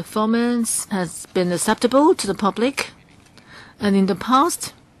performance has been acceptable to the public. And in the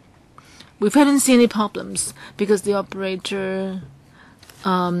past, we haven't seen any problems, because the operator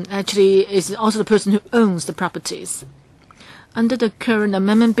actually is also the person who owns the properties. Under the current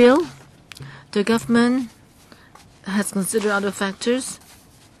amendment bill, the government has considered other factors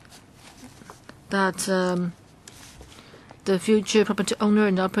that the future property owner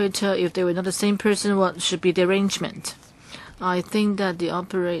and operator, if they were not the same person, what should be the arrangement. I think that the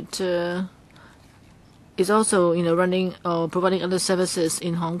operator is also, running or providing other services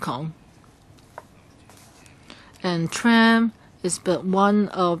in Hong Kong. And Tram is but one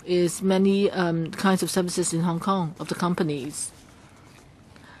of its many kinds of services in Hong Kong of the companies.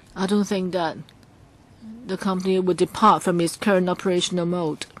 I don't think that the company would depart from its current operational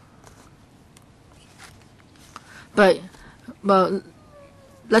mode. But, well,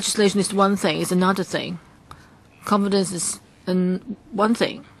 legislation is one thing, it's another thing. Confidence is one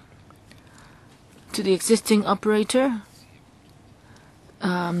thing. To the existing operator,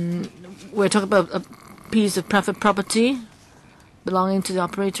 we're talking about a piece of private property belonging to the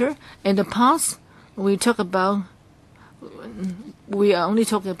operator. In the past, we are only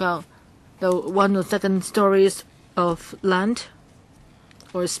talking about the 1 or 2 stories of land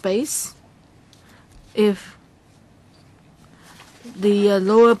or space. If the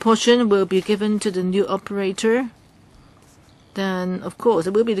lower portion will be given to the new operator, then of course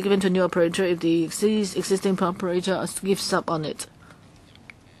it will be given to a new operator if the existing operator gives up on it.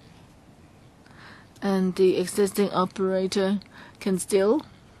 And the existing operator can still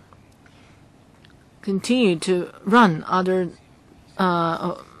continue to run other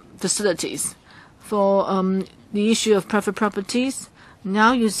facilities. For the issue of private properties,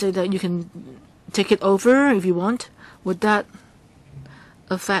 now you say that you can take it over if you want. Would that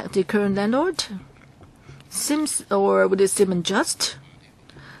affect the current landlord? Or would it seem unjust?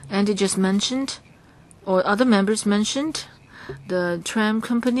 Andy just mentioned, or other members mentioned, the tram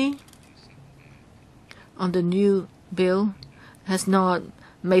company on the new bill has not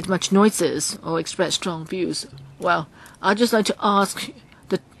made much noises or expressed strong views. Well, I'd just like to ask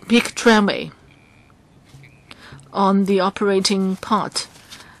the big tramway on the operating part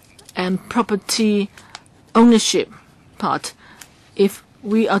and property ownership part. If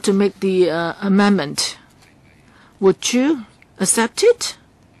we are to make the amendment, would you accept it?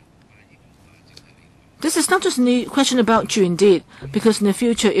 This is not just a question about you, indeed, because in the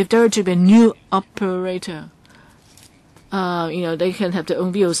future, if there were to be a new operator, they can have their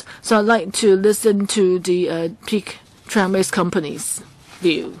own views. So I'd like to listen to the peak tramways company's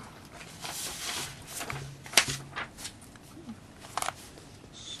view.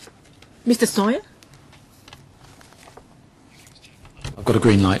 Mr. Sawyer? I've got a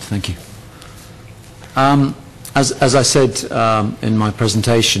green light, thank you. As I said in my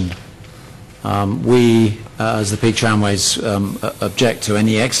presentation, we, as the Peak Tramways, object to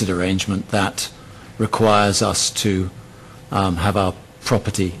any exit arrangement that requires us to have our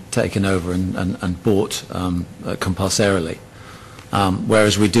property taken over and bought compulsorily.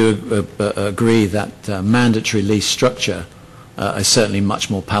 Whereas we do agree that mandatory lease structure is certainly much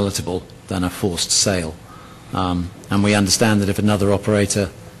more palatable than a forced sale. And we understand that if another operator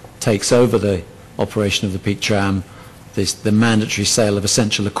takes over the operation of the Peak Tram, the mandatory sale of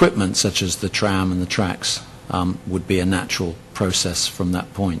essential equipment such as the tram and the tracks would be a natural process from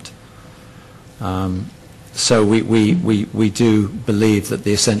that point. So we do believe that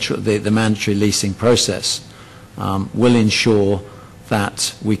the mandatory leasing process will ensure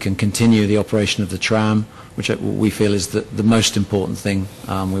that we can continue the operation of the tram, which we feel is the most important thing.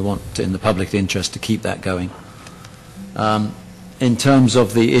 We want in the public interest to keep that going. In terms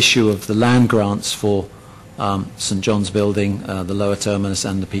of the issue of the land grants for St John's Building, the lower terminus,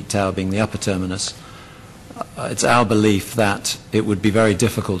 and the Peak Tower being the upper terminus, it's our belief that it would be very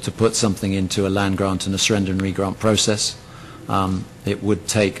difficult to put something into a land grant and a surrender and re-grant process. It would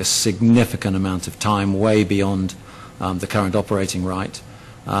take a significant amount of time, way beyond the current operating right.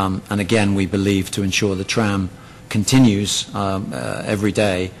 And again, we believe to ensure the tram continues every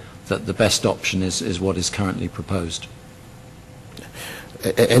day, that the best option is what is currently proposed.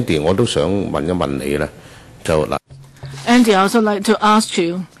 Andy， 我都想問一問你咧，就嗱。Andy, I also like to ask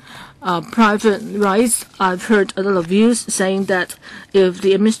you, private rights. I've heard a lot of views saying that if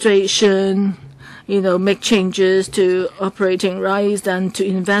the administration, make changes to operating rights and to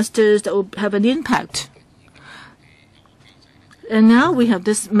investors, that will have an impact. And now we have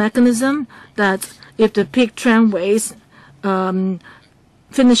this mechanism that if the Peak Tramways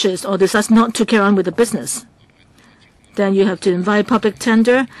finishes or decides not to carry on with the business, then you have to invite public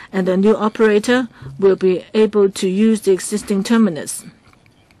tender, and the new operator will be able to use the existing terminus.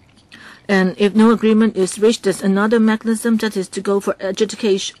 And if no agreement is reached, there's another mechanism that is to go for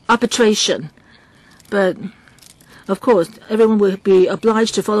arbitration. But of course, everyone will be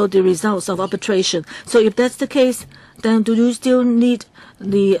obliged to follow the results of arbitration. So if that's the case, then do you still need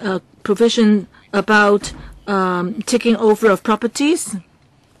the provision about taking over of properties?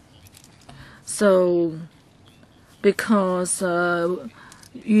 So, because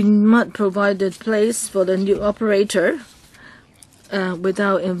you might provide a place for the new operator,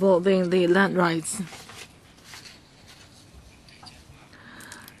 without involving the land rights.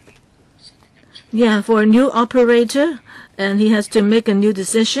 Yeah, for a new operator, and he has to make a new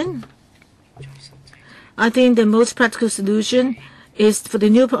decision. I think the most practical solution is for the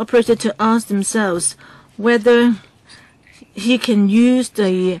new operator to ask themselves whether he can use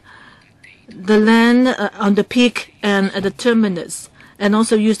the land on the peak and at the terminus, and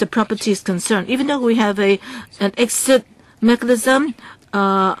also use the properties concerned. Even though we have an exit mechanism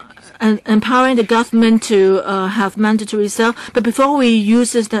and empowering the government to have mandatory sale, but before we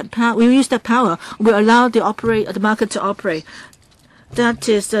use that power, we allow the market to operate. That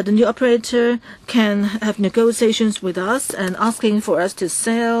is, the new operator can have negotiations with us and asking for us to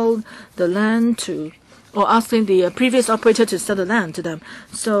sell the land to, or asking the previous operator to sell the land to them.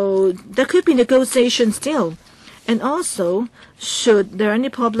 So there could be negotiations still. And also, should there are any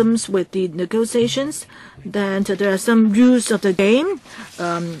problems with the negotiations, then there are some rules of the game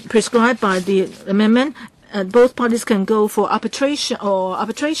prescribed by the amendment, and both parties can go for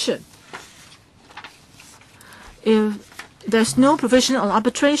arbitration. If there's no provision on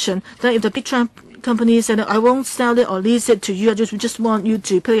arbitration, then if the big tram company said, I won't sell it or lease it to you, I just want you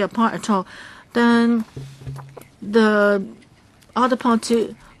to play a part at all, then the other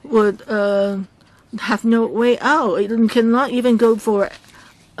party would have no way out. It cannot even go for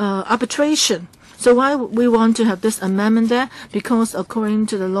arbitration. So why we want to have this amendment there? Because according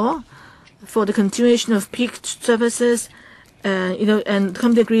to the law, for the continuation of peak services, and the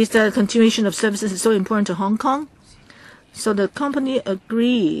company agrees that continuation of services is so important to Hong Kong. So the company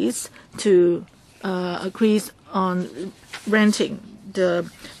agrees on renting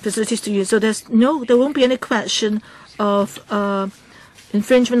the facilities to you. So there won't be any question of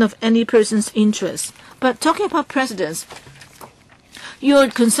infringement of any person's interest. But talking about precedents, you're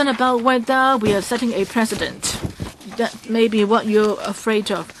concerned about whether we are setting a precedent. That may be what you're afraid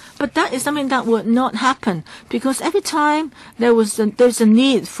of. But that is something that would not happen, because every time there's a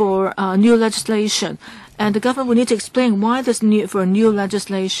need for new legislation, and the government will need to explain why there's need for new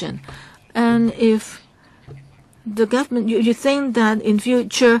legislation. And if the government, you think that in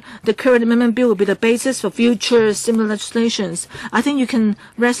future the current amendment bill will be the basis for future similar legislations, I think you can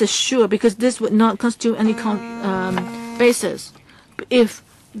rest assured, because this would not constitute any basis. If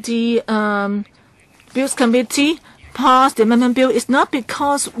the Bills Committee passed the amendment bill, it's not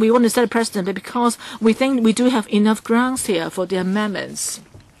because we want to set a precedent, but because we think we do have enough grounds here for the amendments.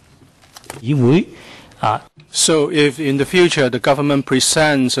 So if in the future the government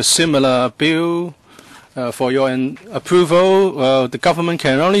presents a similar bill for your approval, the government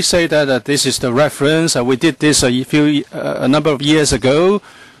can only say that this is the reference. We did this a number of years ago.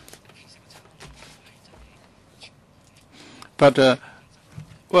 But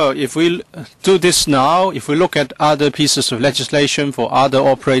well, if we do this now, if we look at other pieces of legislation for other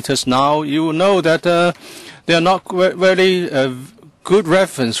operators now, you will know that they are not very good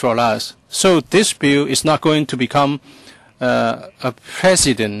reference for us. So this bill is not going to become a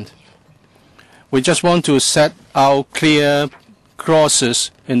precedent. We just want to set out clear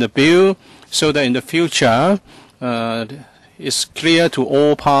clauses in the bill so that in the future it's clear to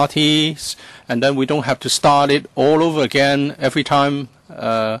all parties, and then we don't have to start it all over again every time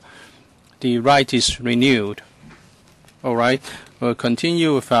the right is renewed. All right, we'll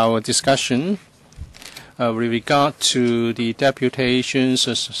continue with our discussion with regard to the deputations,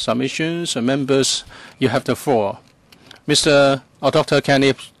 submissions. Members, you have the floor. Mr. or Dr.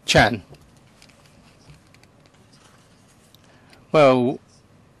 Kenneth Chan. Well,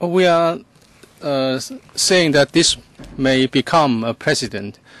 we are saying that this may become a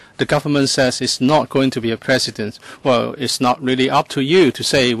precedent. The government says it's not going to be a precedent. Well, it's not really up to you to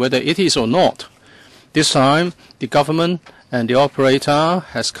say whether it is or not. This time, the government and the operator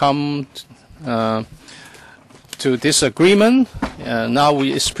has come to this agreement. Now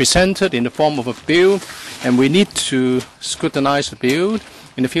it's presented in the form of a bill, and we need to scrutinize the bill.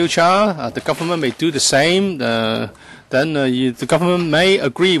 In the future, the government may do the same. Then the government may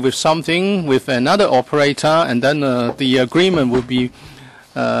agree with something with another operator, and then the agreement will be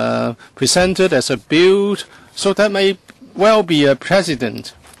presented as a bill. So that may well be a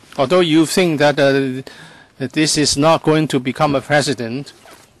precedent. Although you think that this is not going to become a precedent,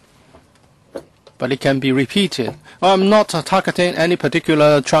 but it can be repeated. I'm not targeting any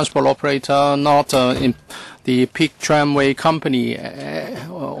particular transport operator, not in the Peak Tramway company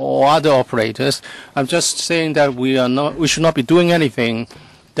or other operators. I'm just saying that we should not be doing anything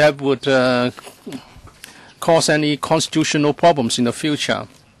that would cause any constitutional problems in the future.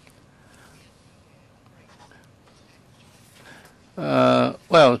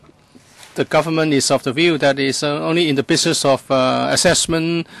 Well, the government is of the view that it's only in the business of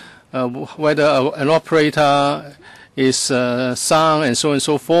assessment whether an operator is sound and so on and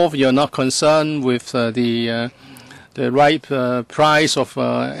so forth. You're not concerned with the right price of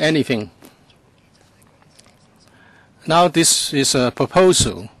anything. Now this is a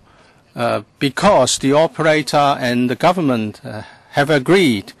proposal because the operator and the government have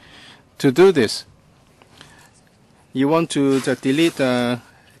agreed to do this. You want to delete the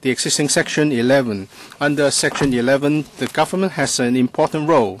existing Section 11. Under Section 11, the government has an important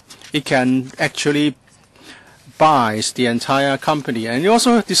role. It can actually buy the entire company, and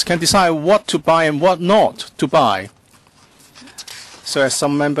also this can decide what to buy and what not to buy. So as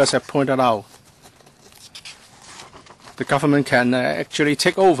some members have pointed out, the government can actually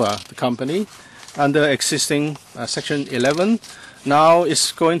take over the company under existing Section 11. Now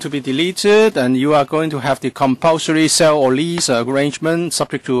it's going to be deleted, and you are going to have the compulsory sell or lease arrangement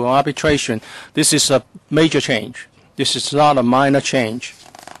subject to arbitration. This is a major change. This is not a minor change.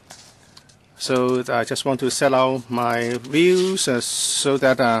 So I just want to set out my views so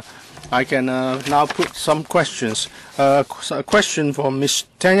that I can now put some questions. A question for Ms.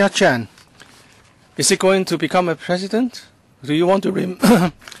 Tanya Chan. Is he going to become a president? Do you want to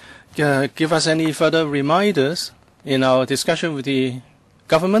give us any further reminders in our discussion with the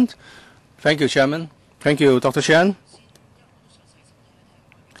government? Thank you, Chairman. Thank you, Dr. Chan.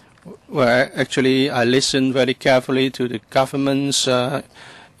 Well, actually, I listened very carefully to the government's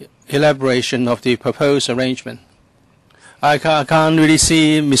elaboration of the proposed arrangement. I can't really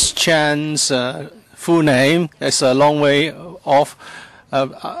see Ms. Chan's full name. It's a long way off.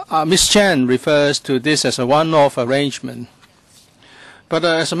 Ms. Chan refers to this as a one-off arrangement. But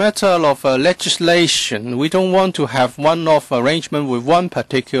as a matter of legislation, we don't want to have one-off arrangement with one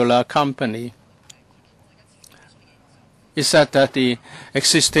particular company. It's said that the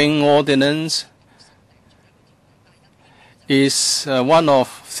existing ordinance is a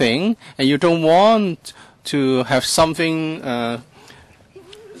one-off thing, and you don't want to have something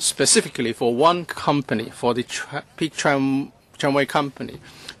specifically for one company, for the Tramway company.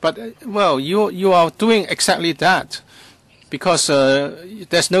 But, well, you are doing exactly that, because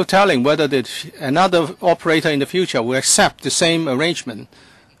there's no telling whether another operator in the future will accept the same arrangement.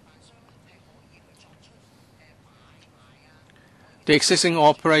 The existing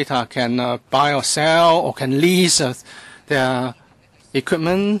operator can buy or sell or can lease their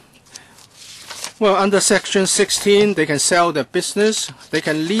equipment. Well, under Section 16, they can sell their business, they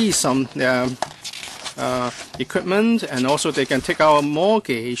can lease some their equipment, and also they can take out a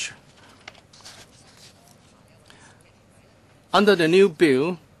mortgage. Under the new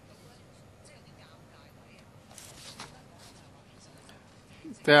bill,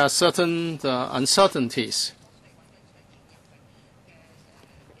 there are certain uncertainties.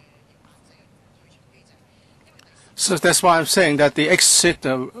 So that's why I'm saying that the exit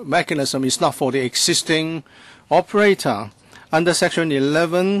mechanism is not for the existing operator. Under Section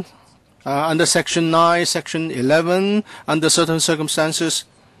 11, under Section 9, Section 11, under certain circumstances,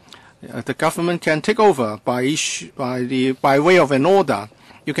 the government can take over by way of an order.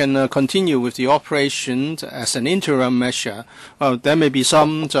 You can continue with the operation as an interim measure. There may be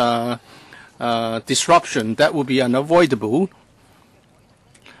some disruption that will be unavoidable.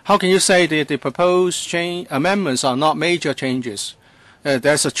 How can you say that the proposed amendments are not major changes?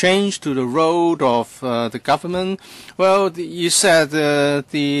 There's a change to the role of the government. Well, you said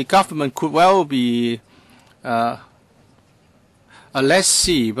the government could well be a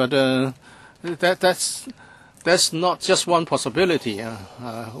lessee, but that's not just one possibility.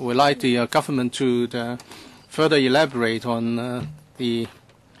 We'd like the government to further elaborate on the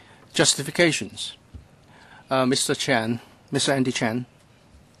justifications. Mr. Andy Chan.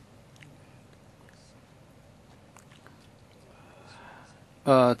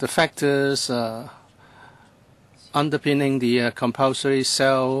 The factors underpinning the compulsory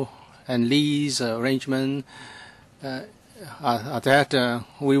sell and lease arrangement are that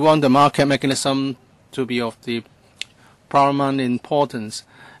we want the market mechanism to be of the paramount importance,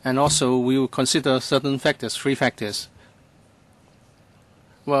 and also we will consider certain factors, 3 factors.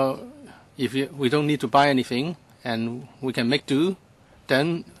 Well, if we don't need to buy anything and we can make do,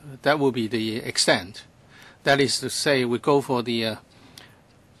 then that will be the extent. That is to say, we go for the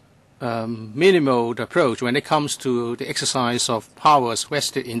minimal approach when it comes to the exercise of powers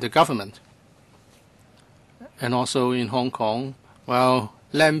vested in the government. And also in Hong Kong, well,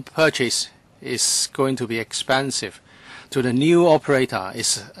 land purchase is going to be expensive. To the new operator,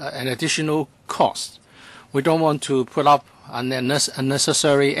 it's an additional cost. We don't want to put up an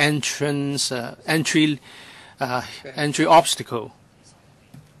unnecessary entry obstacle.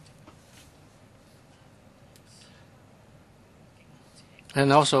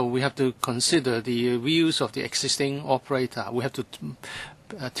 And also we have to consider the views of the existing operator. We have to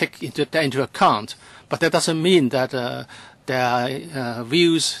take into account. But that doesn't mean that their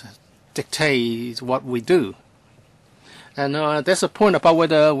views dictate what we do. And there's a point about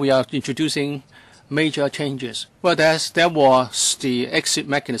whether we are introducing major changes. Well, there was the exit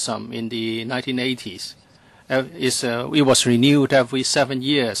mechanism in the 1980s. It was renewed every 7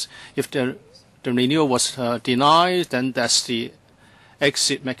 years. If the renewal was denied, then that's the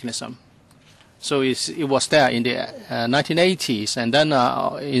exit mechanism. So it was there in the 1980s, and then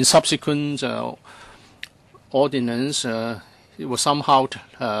in subsequent ordinance, it was somehow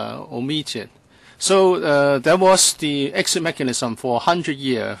omitted. So there was the exit mechanism for 100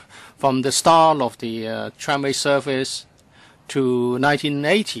 years, from the start of the tramway service to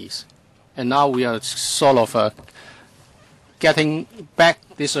 1980s. And now we are sort of getting back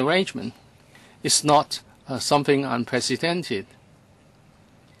this arrangement. It's not something unprecedented.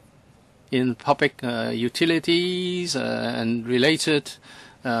 In public utilities and related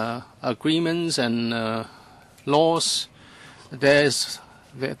agreements and laws,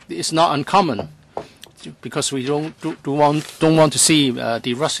 it's not uncommon, because we don't want to see the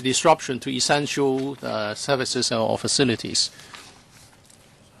disruption to essential services or facilities.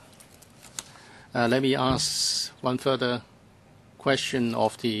 Let me ask one further question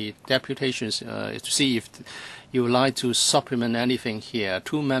of the deputations to see if you would like to supplement anything here.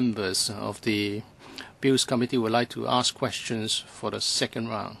 2 members of the Bills Committee would like to ask questions for the second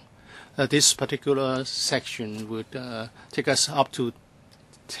round. This particular section would take us up to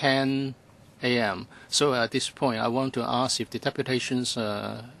 10 a.m. So at this point, I want to ask if the deputations,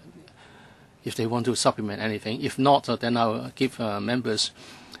 if they want to supplement anything. If not, then I'll give members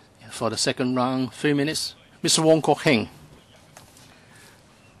for the second round 3 minutes. Mr. Wong Kok Heng.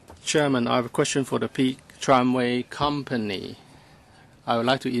 Chairman, I have a question for the Peak Tramway Company. I would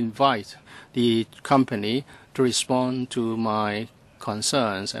like to invite the company to respond to my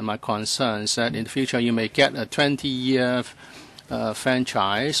concerns, and my concerns that in the future you may get a 20-year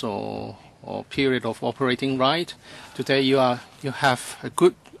franchise or period of operating right. Today you have a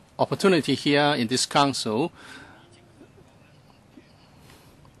good opportunity here in this council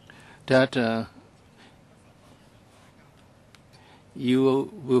that you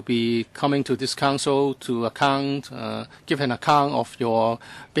will be coming to this council to give an account of your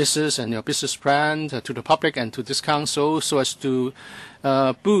business and your business plan to the public and to this council, so as to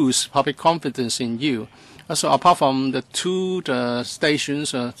boost public confidence in you. So apart from the 2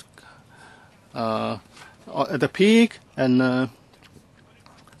 stations at the Peak and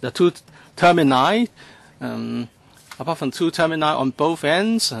the 2 termini, apart from 2 termini on both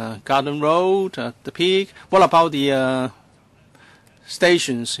ends, Garden Road, the Peak, what about the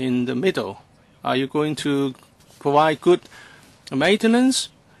stations in the middle? Are you going to provide good maintenance?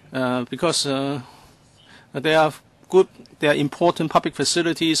 Because they are important public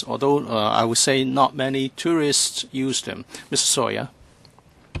facilities, although I would say not many tourists use them. Mr. Sawyer.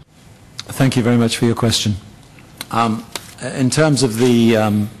 Thank you very much for your question. In terms of the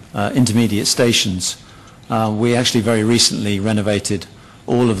intermediate stations, we actually very recently renovated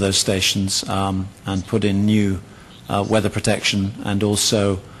all of those stations and put in new weather protection and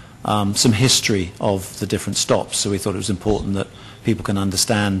also some history of the different stops. So we thought it was important that people can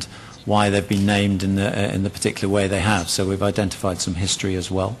understand why they've been named in the particular way they have. So we've identified some history as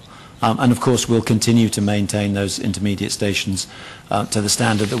well. And of course we'll continue to maintain those intermediate stations to the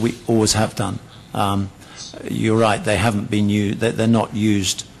standard that we always have done. You're right, they haven't been used, they're not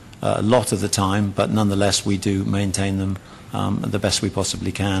used a lot of the time, but nonetheless we do maintain them the best we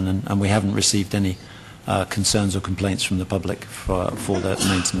possibly can, and we haven't received any concerns or complaints from the public for the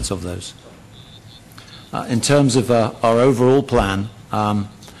maintenance of those. In terms of our overall plan,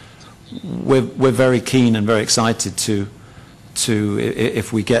 we're very keen and very excited to,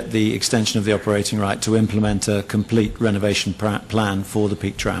 if we get the extension of the operating right, to implement a complete renovation plan for the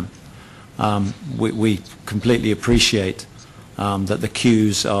Peak Tram. We completely appreciate that the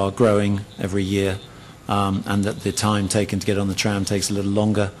queues are growing every year and that the time taken to get on the tram takes a little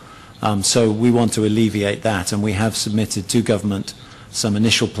longer. So we want to alleviate that, and we have submitted to government some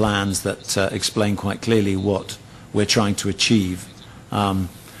initial plans that explain quite clearly what we're trying to achieve.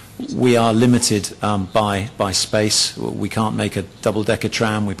 We are limited by space. We can't make a double-decker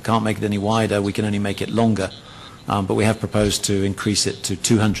tram, we can't make it any wider, we can only make it longer. But we have proposed to increase it to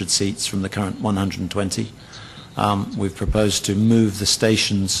 200 seats from the current 120. We've proposed to move the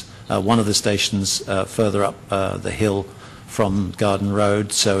stations, one of the stations further up the hill from Garden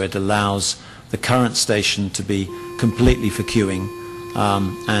Road, so it allows the current station to be completely for queuing,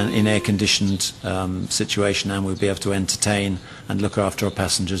 and in air-conditioned situation, and we'll be able to entertain and look after our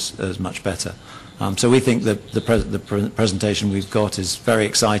passengers as much better. So we think that the presentation we've got is very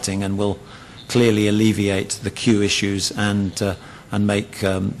exciting and will clearly alleviate the queue issues and make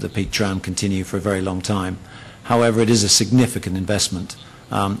the peak tram continue for a very long time. However, it is a significant investment.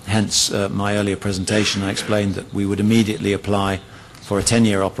 Hence, my earlier presentation, I explained that we would immediately apply for a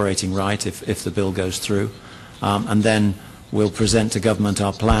 10-year operating right if the bill goes through, and then we'll present to government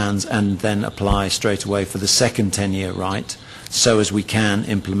our plans and then apply straight away for the second 10-year right, so as we can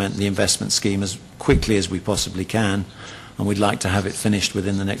implement the investment scheme as quickly as we possibly can, and we'd like to have it finished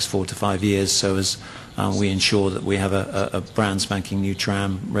within the next 4 to 5 years, so as we ensure that we have a brand spanking new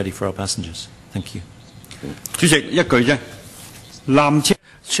tram ready for our passengers. Thank you. 主席，一句啫，纜車。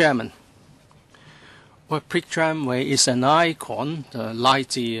 Chairman, well, Peak Tramway is an icon, like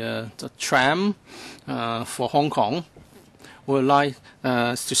the tram for Hong Kong. We'd like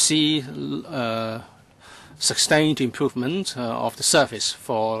to see sustained improvement of the service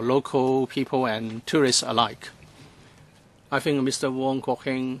for local people and tourists alike. I think Mr. Wong Kok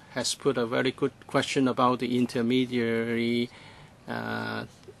Heng has put a very good question about the intermediary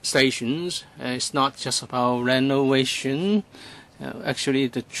stations. It's not just about renovation. Actually,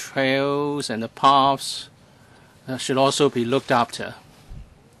 the trails and the paths should also be looked after.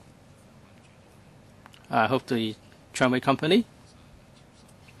 I hope the tramway company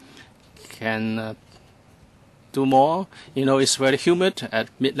can do more. You know, it's very humid at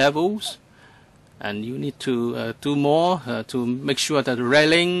mid-levels, and you need to do more to make sure that the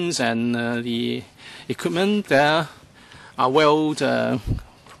railings and the equipment there are well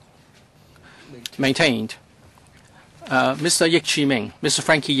maintained. Mr. Yik Chi Ming, Mr.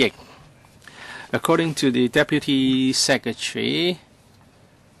 Frankie Yik, according to the Deputy Secretary,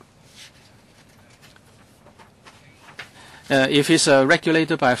 if it's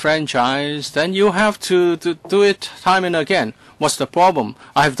regulated by franchise, then you have to do it time and again. What's the problem?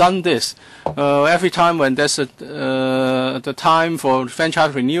 I've done this. Every time when there's the time for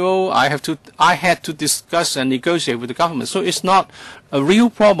franchise renewal, I had to discuss and negotiate with the government. So it's not a real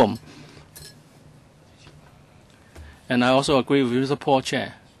problem. And I also agree with Mr. Paul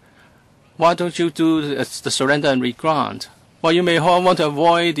Chair. Why don't you do the surrender and regrant? Well, you may want to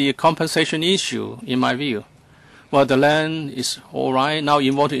avoid the compensation issue, in my view. Well, the land is all right. Now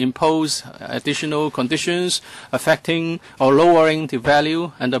you want to impose additional conditions affecting or lowering the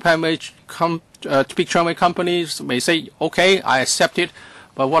value, and the Peak Tramway companies may say, okay, I accept it,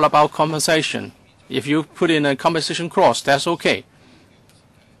 but what about compensation? If you put in a compensation clause, that's okay.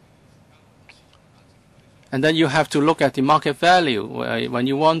 And then you have to look at the market value when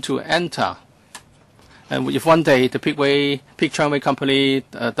you want to enter. And if one day the Peak Tramway company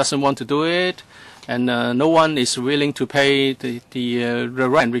doesn't want to do it, and no one is willing to pay the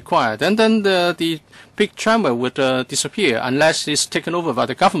rent required, then the Peak Tramway would disappear unless it's taken over by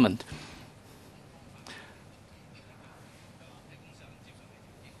the government.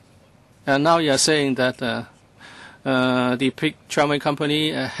 And now you are saying that the Peak Tramway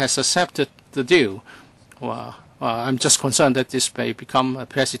company has accepted the deal. Well, I'm just concerned that this may become a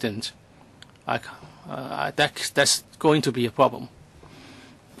precedent. That's going to be a problem.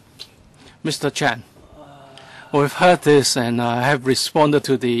 Mr. Chan, we've heard this and I have responded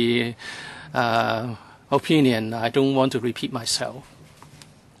to the opinion. I don't want to repeat myself.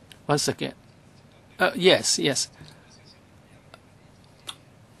 Once again, yes.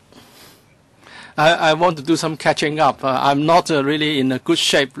 I want to do some catching up. I'm not really in a good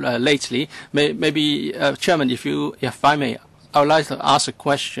shape lately. Maybe, Chairman, if I may, I would like to ask a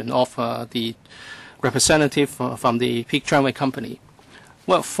question of the representative from the Peak Tramway company.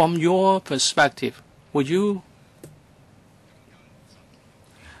 Well, from your perspective, would you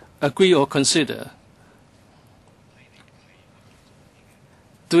agree or consider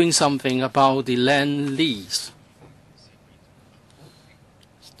doing something about the land lease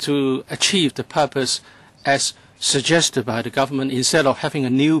to achieve the purpose as suggested by the government instead of having a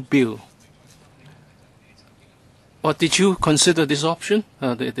new bill? Or did you consider this option?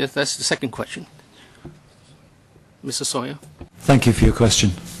 That's the second question. Mr. Sawyer. Thank you for your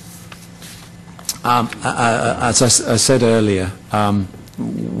question. As I said earlier,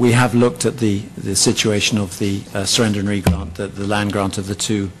 we have looked at the situation of the surrender and regrant, the land grant of the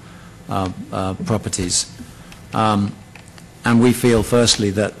two properties. And we feel,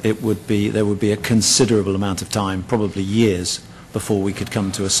 firstly, that there would be a considerable amount of time, probably years, before we could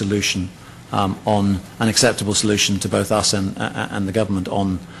come to a solution on an acceptable solution to both us and the government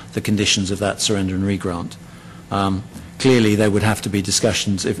on the conditions of that surrender and regrant. Clearly, there would have to be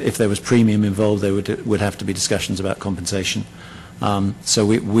discussions. If there was premium involved, there would have to be discussions about compensation. So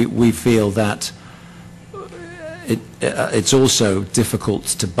we feel that it's also difficult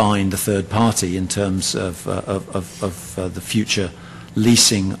to bind a third party in terms of the future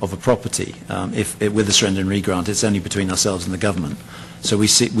leasing of a property. With a surrender and re-grant, it's only between ourselves and the government. So we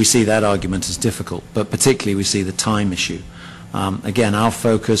see that argument as difficult, but particularly we see the time issue. Again, our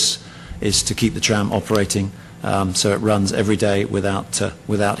focus is to keep the tram operating so it runs every day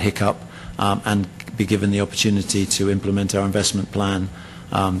without hiccup and be given the opportunity to implement our investment plan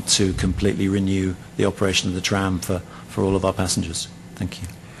to completely renew the operation of the tram for all of our passengers. Thank you.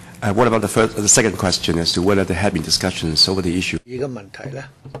 What about the second question as to whether there have been discussions over the issue? 呢個問題咧，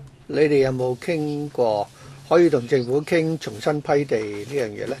你哋有冇傾過可以同政府傾重新批地呢樣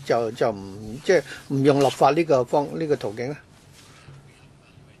嘢咧？就唔即係唔用立法呢個途徑咧？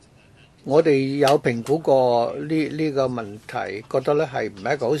我哋有評估過呢個問題，覺得咧係唔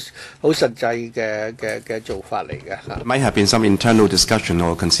係一個好實際嘅做法嚟嘅嚇。Might have been some internal discussion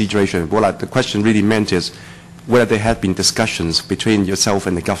or consideration. What the question really meant is whether there have been discussions between yourself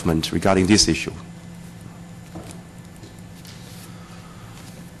and the government regarding this issue.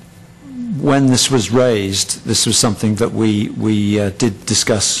 When this was raised, this was something that we did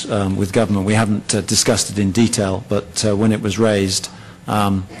discuss with government. We haven't discussed it in detail, but when it was raised,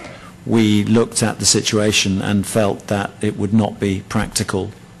 we looked at the situation and felt that it would not be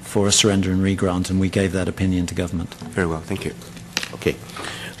practical for a surrender and re-grant, and we gave that opinion to government. Very well, thank you. OK，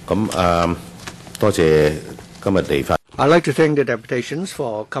 咁多謝今日地法。I'd like to thank the deputations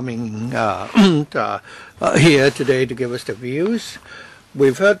for coming here today to give us the views.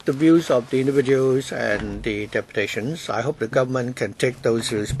 We've heard the views of the individuals and the deputations. I hope the government can take those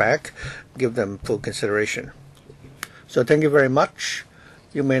views back, give them full consideration. So thank you very much.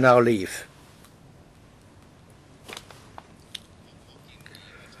 You may now leave.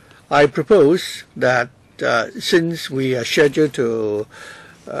 I propose that since we are scheduled to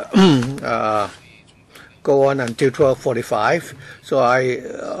go on until 12:45, so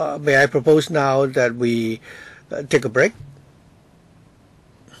may I propose now that we take a break?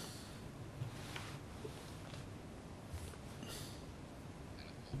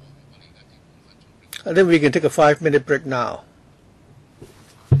 I think we can take a 5-minute break now.